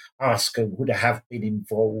question asker would have been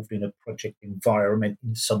involved in a project environment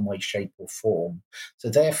in some way, shape or form. So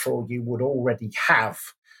therefore you would already have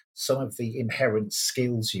some of the inherent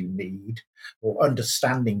skills you need or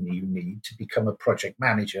understanding you need to become a project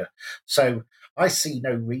manager. So I see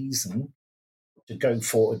no reason to go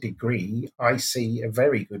for a degree. I see a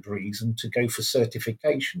very good reason to go for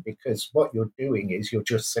certification, because what you're doing is you're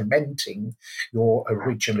just cementing your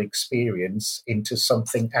original experience into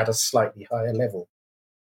something at a slightly higher level.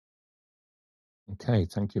 Okay,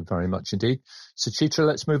 thank you very much indeed. Suchitra,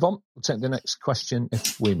 let's move on. We'll take the next question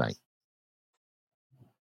if we may.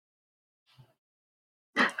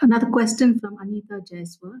 Another question from Anita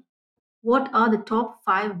Jaiswal. What are the top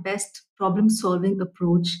 5 best problem-solving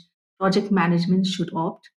approach project management should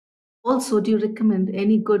opt? Also, do you recommend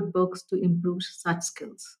any good books to improve such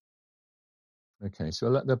skills? Okay, so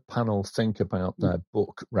I'll let the panel think about their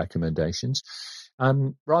book recommendations.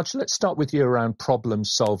 Raj, let's start with you around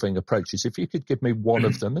problem-solving approaches. If you could give me one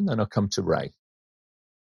of them, and then I'll come to Rayy.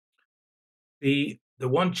 The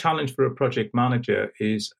one challenge for a project manager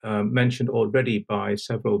is mentioned already by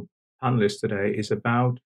several panelists today, is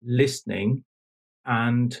about listening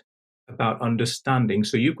and about understanding.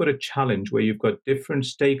 So you've got a challenge where you've got different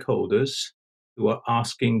stakeholders who are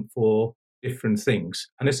asking for different things.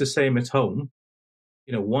 And it's the same at home.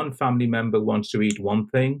 You know, one family member wants to eat one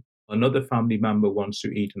thing, another family member wants to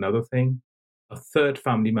eat another thing, a third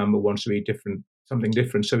family member wants to eat something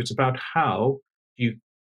different. So it's about how you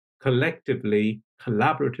collectively,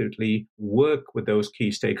 collaboratively work with those key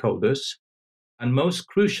stakeholders. And most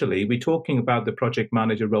crucially, we're talking about the project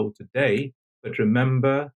manager role today, but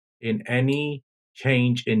remember, in any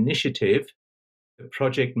change initiative, the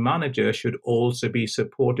project manager should also be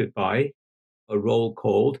supported by a role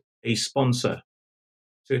called a sponsor.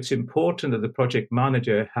 So it's important that the project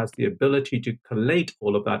manager has the ability to collate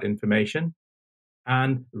all of that information,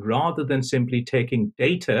 and rather than simply taking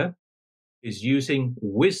data, is using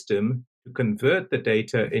wisdom to convert the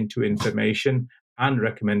data into information and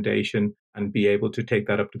recommendation, and be able to take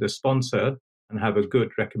that up to the sponsor and have a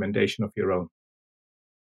good recommendation of your own.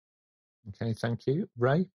 Okay, thank you.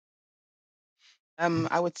 Rayy?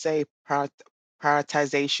 I would say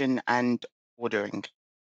prioritization and ordering.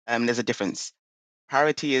 There's a difference.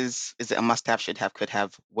 Priority is it a must-have, should have, could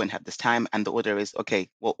have, won't have this time, and the order is, okay,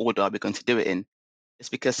 what order are we going to do it in?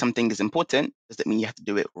 Just because something is important doesn't mean you have to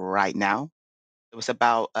do it right now. It was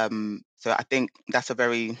about, so I think that's a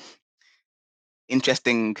very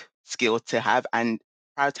interesting skill to have, and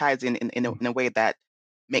prioritizing in a way that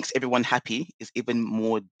makes everyone happy is even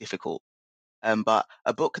more difficult. But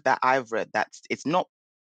a book that I've read it's not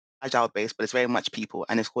agile based, but it's very much people,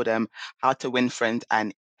 and it's called How to Win Friends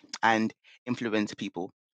and Influence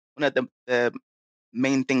People. One of the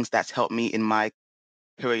main things that's helped me in my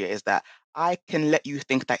career is that I can let you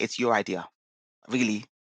think that it's your idea. Really,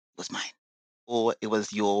 it was mine, or it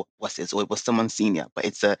was your boss's, or it was someone senior. But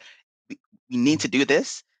we need to do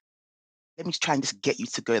this. Let me try and just get you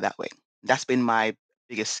to go that way. That's been my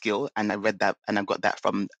biggest skill, and I read that, and I got that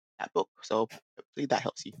from that book. So hopefully that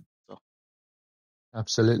helps you. So.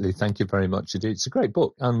 Absolutely, thank you very much indeed. It's a great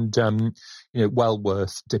book, and well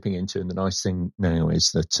worth dipping into. And the nice thing now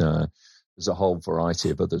is that there's a whole variety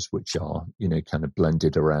of others which are kind of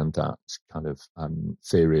blended around that kind of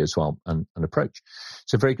theory as well and approach.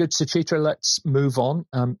 So very good. Suchitra, let's move on,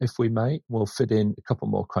 if we may. We'll fit in a couple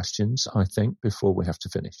more questions, I think, before we have to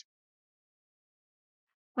finish.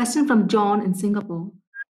 Question from John in Singapore.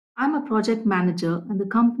 I'm a project manager and the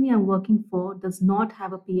company I'm working for does not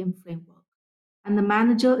have a PM framework, and the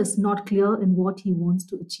manager is not clear in what he wants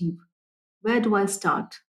to achieve. Where do I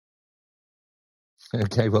start?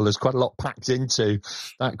 Okay, well, there's quite a lot packed into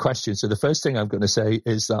that question. So the first thing I'm going to say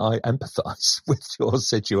is that I empathise with your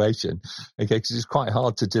situation, okay, because it's quite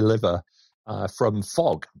hard to deliver from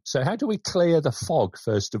fog. So how do we clear the fog,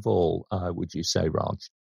 first of all, would you say, Raj?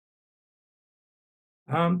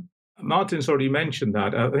 Martyn's already mentioned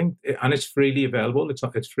that, I think, and it's freely available.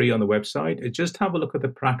 It's free on the website. Just have a look at the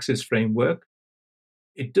praxis framework.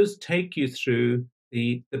 It does take you through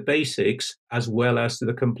the basics as well as to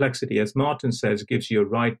the complexity. As Martyn says, it gives you a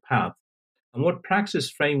right path. And what praxis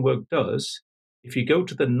framework does, if you go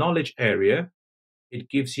to the knowledge area, it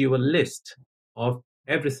gives you a list of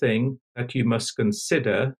everything that you must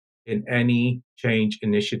consider in any change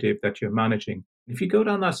initiative that you're managing. If you go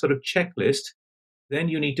down that sort of checklist, then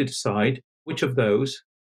you need to decide which of those,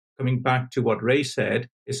 coming back to what Rayy said,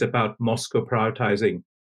 is about Moscow prioritizing.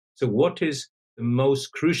 So what is the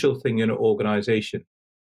most crucial thing in an organization?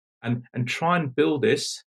 And try and build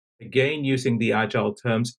this, again, using the agile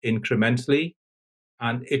terms, incrementally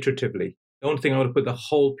and iteratively. Don't think I want to put the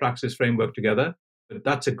whole praxis framework together, but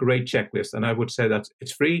that's a great checklist. And I would say that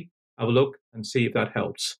it's free. Have a look and see if that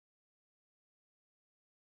helps.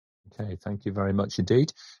 Okay, thank you very much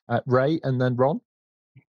indeed. Rayy and then Ron?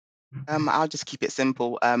 I'll just keep it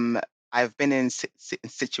simple. I've been in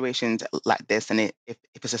situations like this, and if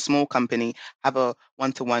it's a small company, have a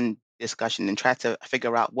one-to-one discussion and try to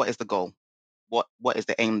figure out what is the goal, what is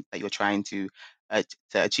the aim that you're trying to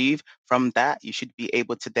achieve. From that, you should be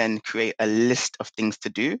able to then create a list of things to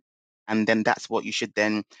do, and then that's what you should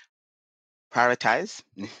then prioritize.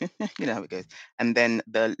 You know how it goes. And then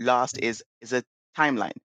the last is a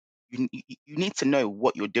timeline. You need to know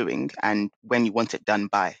what you're doing and when you want it done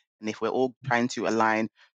by. And if we're all trying to align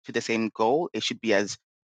to the same goal, it should be as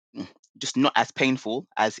just not as painful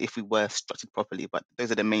as if we were structured properly. But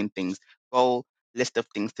those are the main things: goal, list of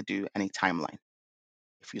things to do, and a timeline.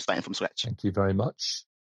 If you're starting from scratch. Thank you very much.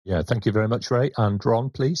 Yeah, thank you very much, Rayy. And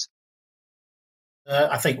Ron, please.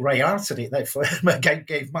 I think Rayy answered it.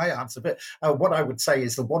 Gave my answer. But what I would say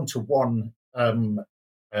is the one-to-one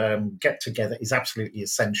get together is absolutely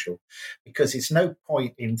essential, because it's no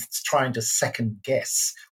point in trying to second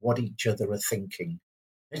guess what each other are thinking.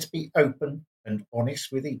 Let's be open and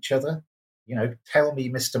honest with each other. You know, tell me,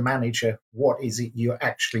 Mr. Manager, what is it you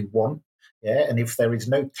actually want? Yeah, and if there is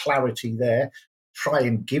no clarity there, try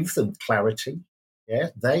and give them clarity. Yeah,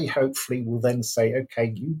 they hopefully will then say,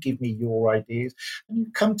 okay, you give me your ideas, and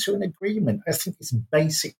you come to an agreement. I think it's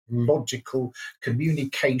basic logical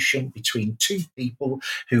communication between two people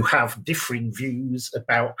who have differing views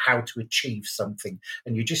about how to achieve something,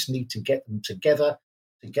 and you just need to get them together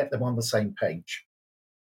to get them on the same page.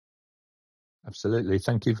 Absolutely.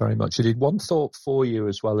 Thank you very much. I did one thought for you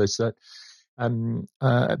as well, is that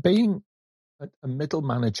being a middle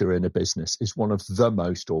manager in a business is one of the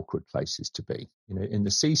most awkward places to be. You know, in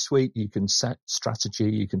the C-suite, you can set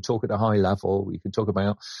strategy, you can talk at a high level, you can talk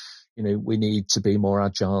about, you know, we need to be more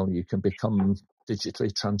agile, you can become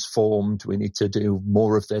digitally transformed, we need to do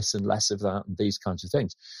more of this and less of that, and these kinds of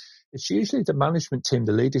things. It's usually the management team,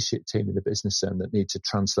 the leadership team in the business zone that need to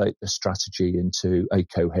translate the strategy into a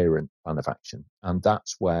coherent plan of action. And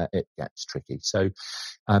that's where it gets tricky. So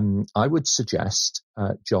I would suggest,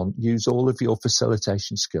 John, use all of your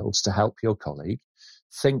facilitation skills to help your colleague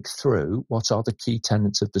think through what are the key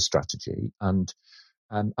tenets of the strategy. And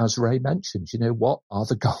as Rayy mentioned, you know, what are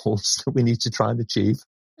the goals that we need to try and achieve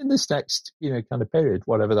in this next, you know, kind of period,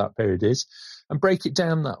 whatever that period is, and break it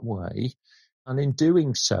down that way. And in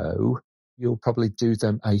doing so, you'll probably do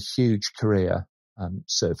them a huge career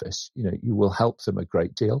service. You know, you will help them a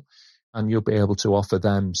great deal, and you'll be able to offer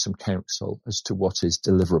them some counsel as to what is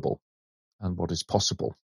deliverable and what is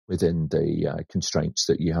possible within the constraints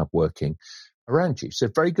that you have working around you. So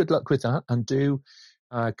very good luck with that, and do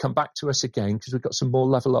come back to us again, because we've got some more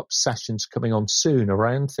level up sessions coming on soon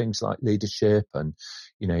around things like leadership and,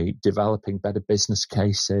 you know, developing better business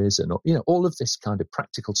cases and, you know, all of this kind of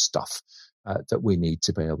practical stuff that we need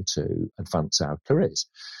to be able to advance our careers.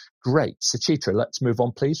 Great. Suchitra, let's move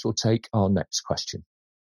on, please. We'll take our next question.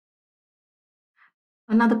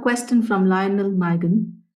 Another question from Lionel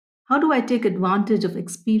Migan. How do I take advantage of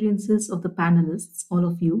experiences of the panelists, all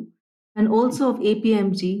of you, and also of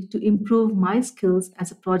APMG to improve my skills as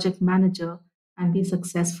a project manager and be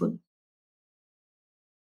successful?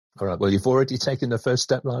 All right. Well, you've already taken the first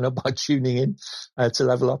step, Lionel, by tuning in to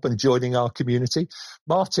Level Up and joining our community.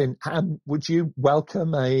 Martyn, would you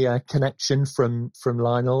welcome a connection from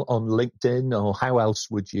Lionel on LinkedIn, or how else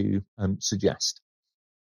would you suggest?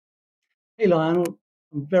 Hey, Lionel,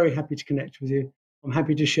 I'm very happy to connect with you. I'm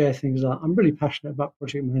happy to share things. I'm really passionate about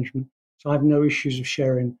project management, so I have no issues of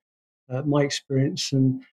sharing my experience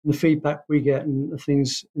and the feedback we get and the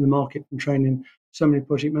things in the market from training so many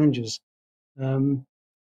project managers.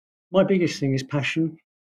 My biggest thing is passion.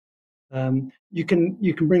 You can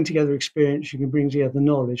bring together experience, you can bring together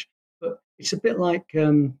knowledge, but it's a bit like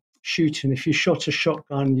shooting. If you shot a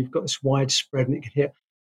shotgun, you've got this wide spread and it can hit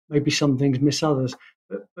maybe some things, miss others.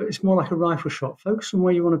 But it's more like a rifle shot. Focus on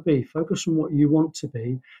where you want to be. Focus on what you want to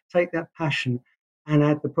be. Take that passion and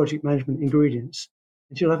add the project management ingredients,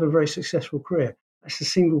 and you'll have a very successful career. That's the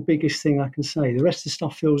single biggest thing I can say. The rest of the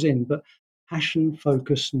stuff fills in, but passion,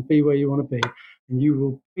 focus, and be where you want to be, and you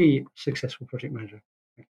will be a successful project manager.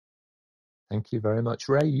 Thank you very much,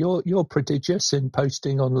 Ray. You're prodigious in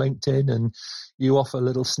posting on LinkedIn, and you offer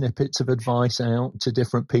little snippets of advice out to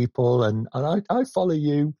different people. And I follow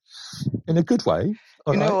you in a good way.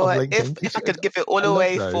 You know on what? LinkedIn, If I could give it all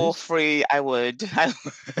away for free, I would.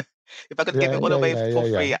 If I could give it all away for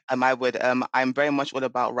free, I would. I'm very much all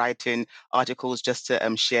about writing articles just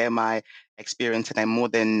to share my experience, and I'm more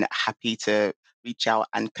than happy to reach out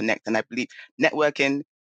and connect. And I believe networking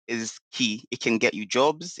is key. It can get you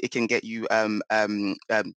jobs. It can get you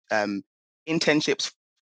internships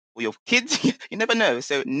for your kids. You never know.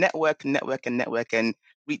 So network, and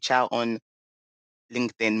reach out on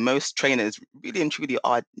LinkedIn. Most trainers really and truly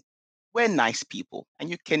we're nice people, and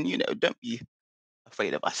you can, don't be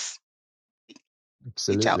afraid of us.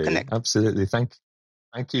 Absolutely. Reach out, connect. Absolutely. Thank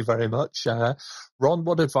you very much. Ron,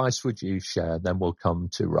 what advice would you share? Then we'll come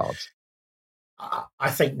to Raj. I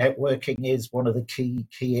think networking is one of the key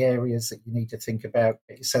areas that you need to think about.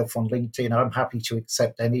 Get yourself on LinkedIn. I'm happy to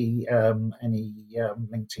accept any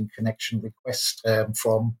LinkedIn connection request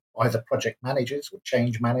from either project managers or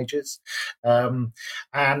change managers,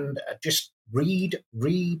 and just read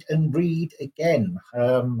again.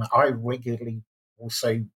 I regularly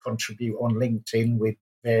also contribute on LinkedIn with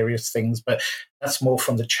various things, but that's more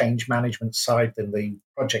from the change management side than the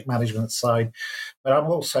project management side. But I'm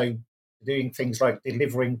also doing things like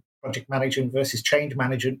delivering project management versus change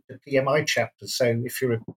management, the PMI chapters. So if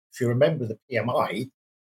you remember the PMI,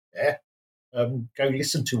 go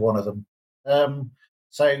listen to one of them.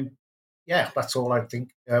 So yeah, that's all I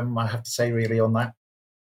think I have to say really on that.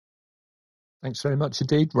 Thanks very much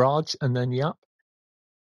indeed, Raj, and then Jaap.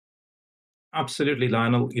 Absolutely,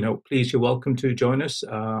 Lionel. Please, you're welcome to join us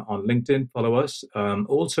on LinkedIn. Follow us.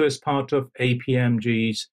 Also, as part of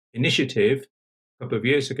APMG's initiative a couple of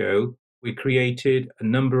years ago, we created a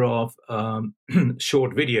number of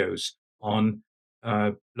short videos on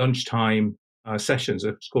lunchtime sessions.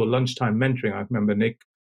 It's called lunchtime mentoring. I remember, Nick.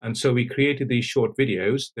 And so we created these short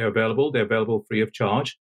videos. They're available free of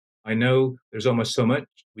charge. I know there's almost so much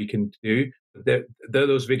we can do, but they're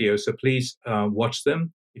those videos. So please watch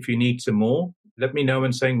them. If you need some more, let me know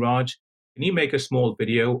and saying, Raj, can you make a small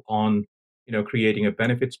video on, creating a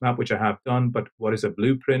benefits map, which I have done, but what is a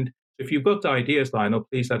blueprint? So if you've got the ideas, Lionel,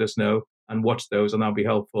 please let us know and watch those, and that'll be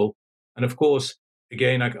helpful. And of course,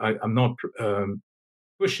 again, I'm not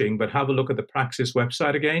pushing, but have a look at the Praxis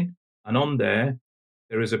website again. And on there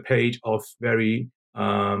is a page of very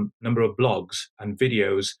number of blogs and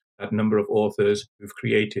videos that number of authors who've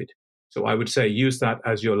created. So I would say use that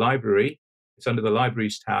as your library. It's under the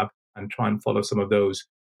libraries tab, and try and follow some of those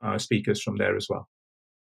speakers from there as well.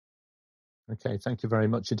 Okay, thank you very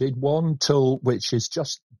much indeed. One tool which is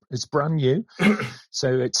it's brand new,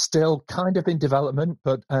 so it's still kind of in development,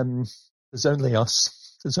 but there's only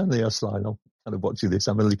us, Lionel, kind of watching this.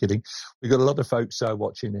 I'm only kidding. We've got a lot of folks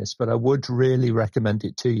watching this, but I would really recommend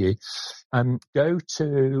it to you. Go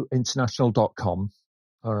to international.com,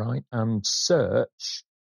 all right, and search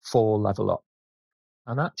for Level Up.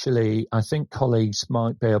 And actually, I think colleagues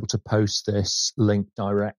might be able to post this link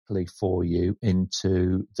directly for you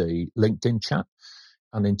into the LinkedIn chat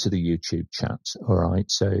and into the YouTube chat. All right.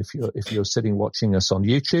 So if you're sitting watching us on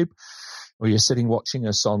YouTube, or you're sitting watching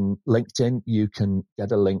us on LinkedIn, you can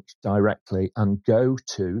get a link directly and go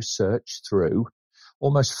to search through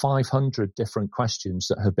almost 500 different questions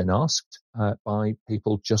that have been asked by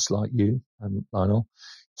people just like you, Lionel,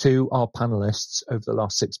 to our panelists over the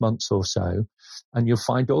last 6 months or so. And you'll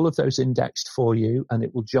find all of those indexed for you, and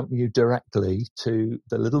it will jump you directly to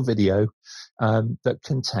the little video that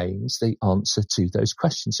contains the answer to those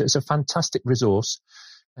questions. So it's a fantastic resource.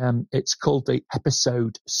 It's called the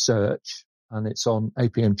Episode Search, and it's on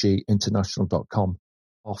apmginternational.com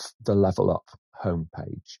off the Level Up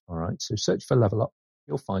homepage. All right. So search for Level Up.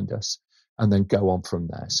 You'll find us, and then go on from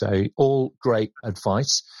there. So all great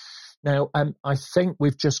advice. Now, I think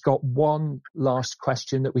we've just got one last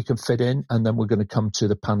question that we can fit in, and then we're going to come to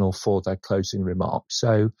the panel for their closing remarks.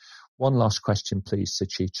 So one last question, please,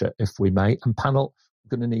 Suchitra, if we may. And panel,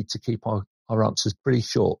 we're going to need to keep our answers pretty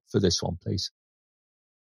short for this one, please.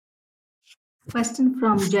 Question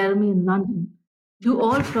from Jeremy in London. Do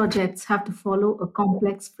all projects have to follow a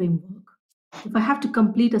complex framework? If I have to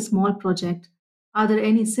complete a small project, are there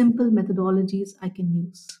any simple methodologies I can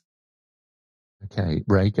use? Okay,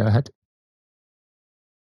 Rayy, go ahead.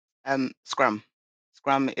 Scrum.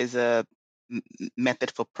 Scrum is a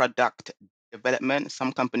method for product development.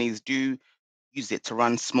 Some companies do use it to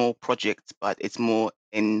run small projects, but it's more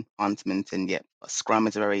enhancement. And yet, Scrum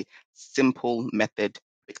is a very simple method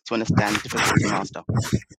to understand, difficult to master.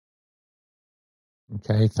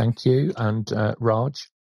 Okay, thank you. And Raj?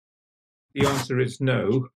 The answer is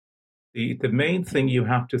no. The main thing you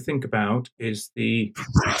have to think about is the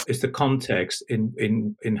context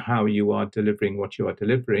in how you are delivering what you are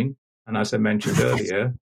delivering. And as I mentioned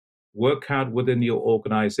earlier, work out within your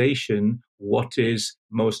organization what is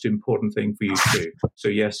most important thing for you to do. So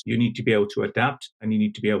yes, you need to be able to adapt and you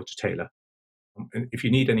need to be able to tailor. And if you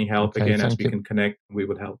need any help, Okay, again, as we you. can connect, we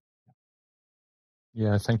will help.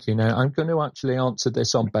 Yeah, thank you. Now, I'm going to actually answer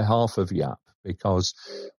this on behalf of Jaap because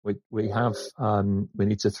we have we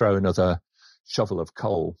need to throw another shovel of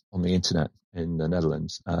coal on the internet in the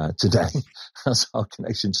Netherlands today, as our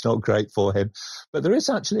connection's not great for him. But there is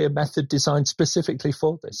actually a method designed specifically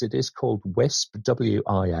for this. It is called WISP,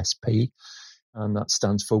 W-I-S-P, and that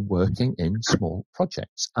stands for Working in Small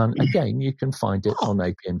Projects. And again, you can find it on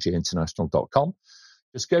apmginternational.com.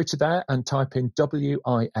 Just go to there and type in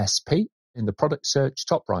WISP in the product search,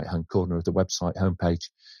 top right-hand corner of the website homepage,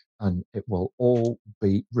 and it will all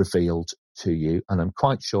be revealed to you. And I'm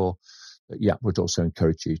quite sure that Jaap would also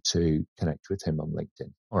encourage you to connect with him on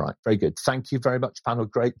LinkedIn. All right, very good. Thank you very much, panel.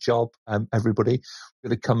 Great job, everybody. I'm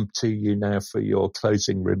going to come to you now for your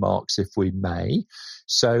closing remarks, if we may.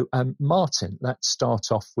 So, Martyn, let's start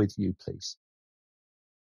off with you, please.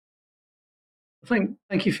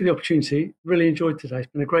 Thank you for the opportunity. Really enjoyed today. It's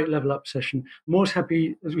been a great level up session. I'm always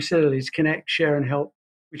happy, as we said earlier, to connect, share and help.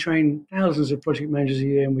 We train thousands of project managers a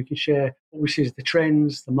year and we can share what we see as the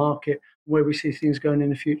trends, the market, where we see things going in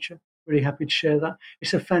the future. Really happy to share that.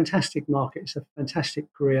 It's a fantastic market. It's a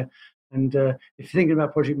fantastic career. And if you're thinking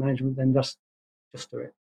about project management, then just do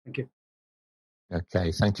it. Thank you.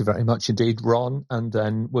 Okay, thank you very much indeed, Ron. And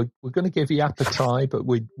then we're going to give Jaap a try, but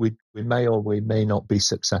we may or we may not be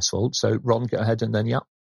successful. So, Ron, go ahead, and then Jaap.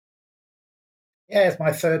 Yeah, it's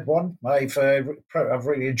my third one. I've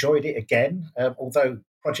really enjoyed it again. Although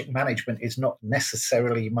project management is not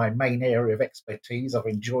necessarily my main area of expertise, I've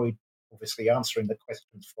enjoyed obviously answering the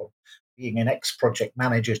questions from being an ex-project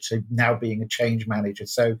manager to now being a change manager.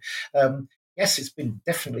 So, yes, it's been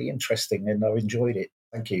definitely interesting, and I've enjoyed it.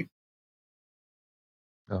 Thank you.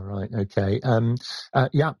 All right, okay.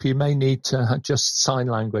 Jaap, you may need to just sign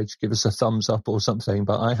language, give us a thumbs up or something,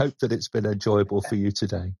 but I hope that it's been enjoyable for you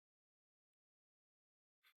today.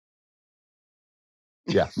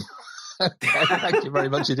 Yeah. Okay, thank you very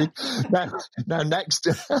much indeed. Now next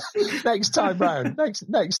time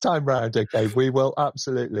round, okay, we will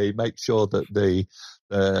absolutely make sure that the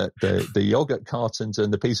yogurt cartons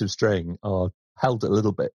and the piece of string are held a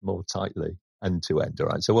little bit more tightly end to end. All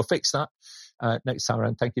right, so we'll fix that next time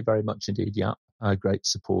around. Thank you very much indeed, Jaap, a great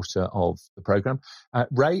supporter of the program.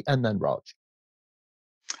 Rayy, and then Raj.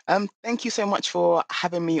 Thank you so much for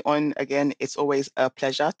having me on again. It's always a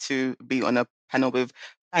pleasure to be on a panel with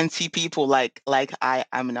fancy people like I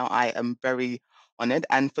am now. I am very honored.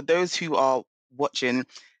 And for those who are watching,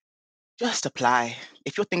 just apply.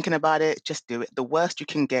 If you're thinking about it, just do it. The worst you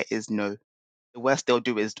can get is no. The worst they'll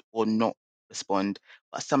do is or not respond.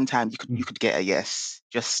 But sometimes you could get a yes.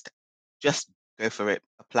 Just go for it.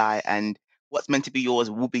 Apply, and what's meant to be yours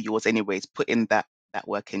will be yours anyways. Put in that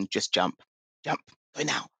work in. Just jump. Go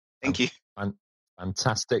now. Thank you.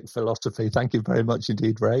 Fantastic philosophy. Thank you very much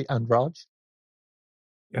indeed, Rayy. And Raj?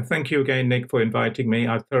 Yeah, thank you again, Nick, for inviting me.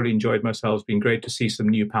 I've thoroughly enjoyed myself. It's been great to see some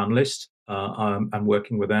new panelists and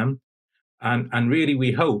working with them. And really,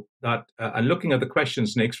 we hope that, and looking at the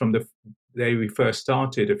questions, Nick, from the day we first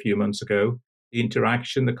started a few months ago, the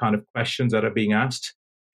interaction, the kind of questions that are being asked,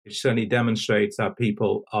 it certainly demonstrates that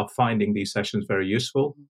people are finding these sessions very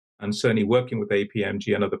useful. And certainly working with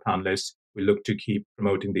APMG and other panelists, we look to keep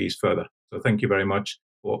promoting these further. So thank you very much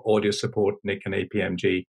for audio support, Nick and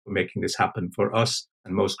APMG, for making this happen for us,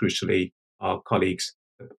 and most crucially, our colleagues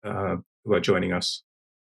who are joining us.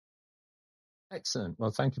 Excellent.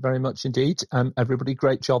 Well, thank you very much indeed. Everybody,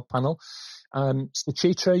 great job, panel.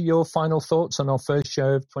 Suchitra, your final thoughts on our first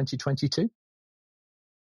show of 2022?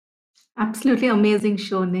 Absolutely amazing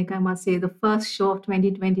show, Nick. I must say, the first show of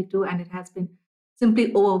 2022, and it has been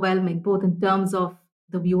simply overwhelming, both in terms of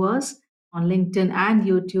the viewers on LinkedIn and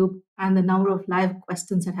YouTube, and the number of live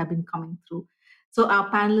questions that have been coming through. So our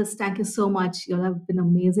panelists, thank you so much. You all have been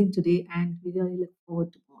amazing today, and we really look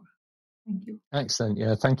forward to more. Thank you. Excellent.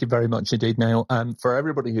 Yeah, thank you very much indeed. Now, for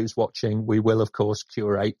everybody who's watching, we will, of course,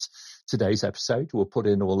 curate today's episode. We'll put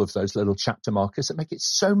in all of those little chapter markers that make it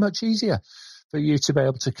so much easier for you to be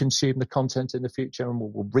able to consume the content in the future. And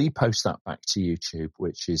we'll repost that back to YouTube,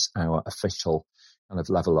 which is our official kind of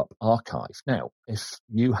Level Up archive. Now, if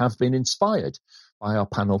you have been inspired by our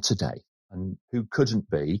panel today, and who couldn't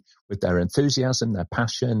be, with their enthusiasm, their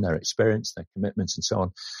passion, their experience, their commitments, and so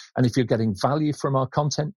on. And if you're getting value from our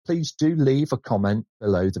content, please do leave a comment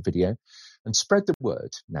below the video and spread the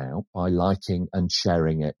word now by liking and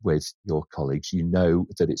sharing it with your colleagues. You know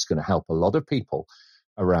that it's going to help a lot of people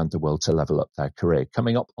around the world to level up their career.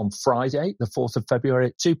 Coming up on Friday, the 4th of February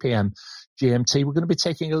at 2 p.m. GMT, we're going to be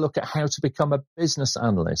taking a look at how to become a business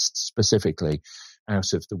analyst, specifically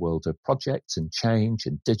out of the world of projects and change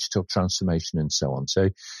and digital transformation and so on. So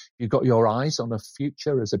if you've got your eyes on a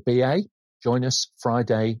future as a BA, join us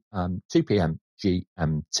Friday, 2 p.m.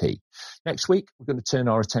 GMT. Next week, we're going to turn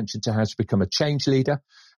our attention to how to become a change leader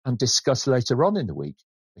and discuss later on in the week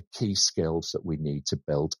the key skills that we need to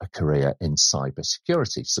build a career in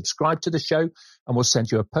cybersecurity. Subscribe to the show and we'll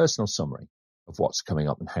send you a personal summary of what's coming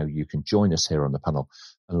up and how you can join us here on the panel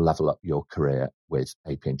and level up your career with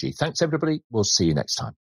APMG. Thanks, everybody. We'll see you next time.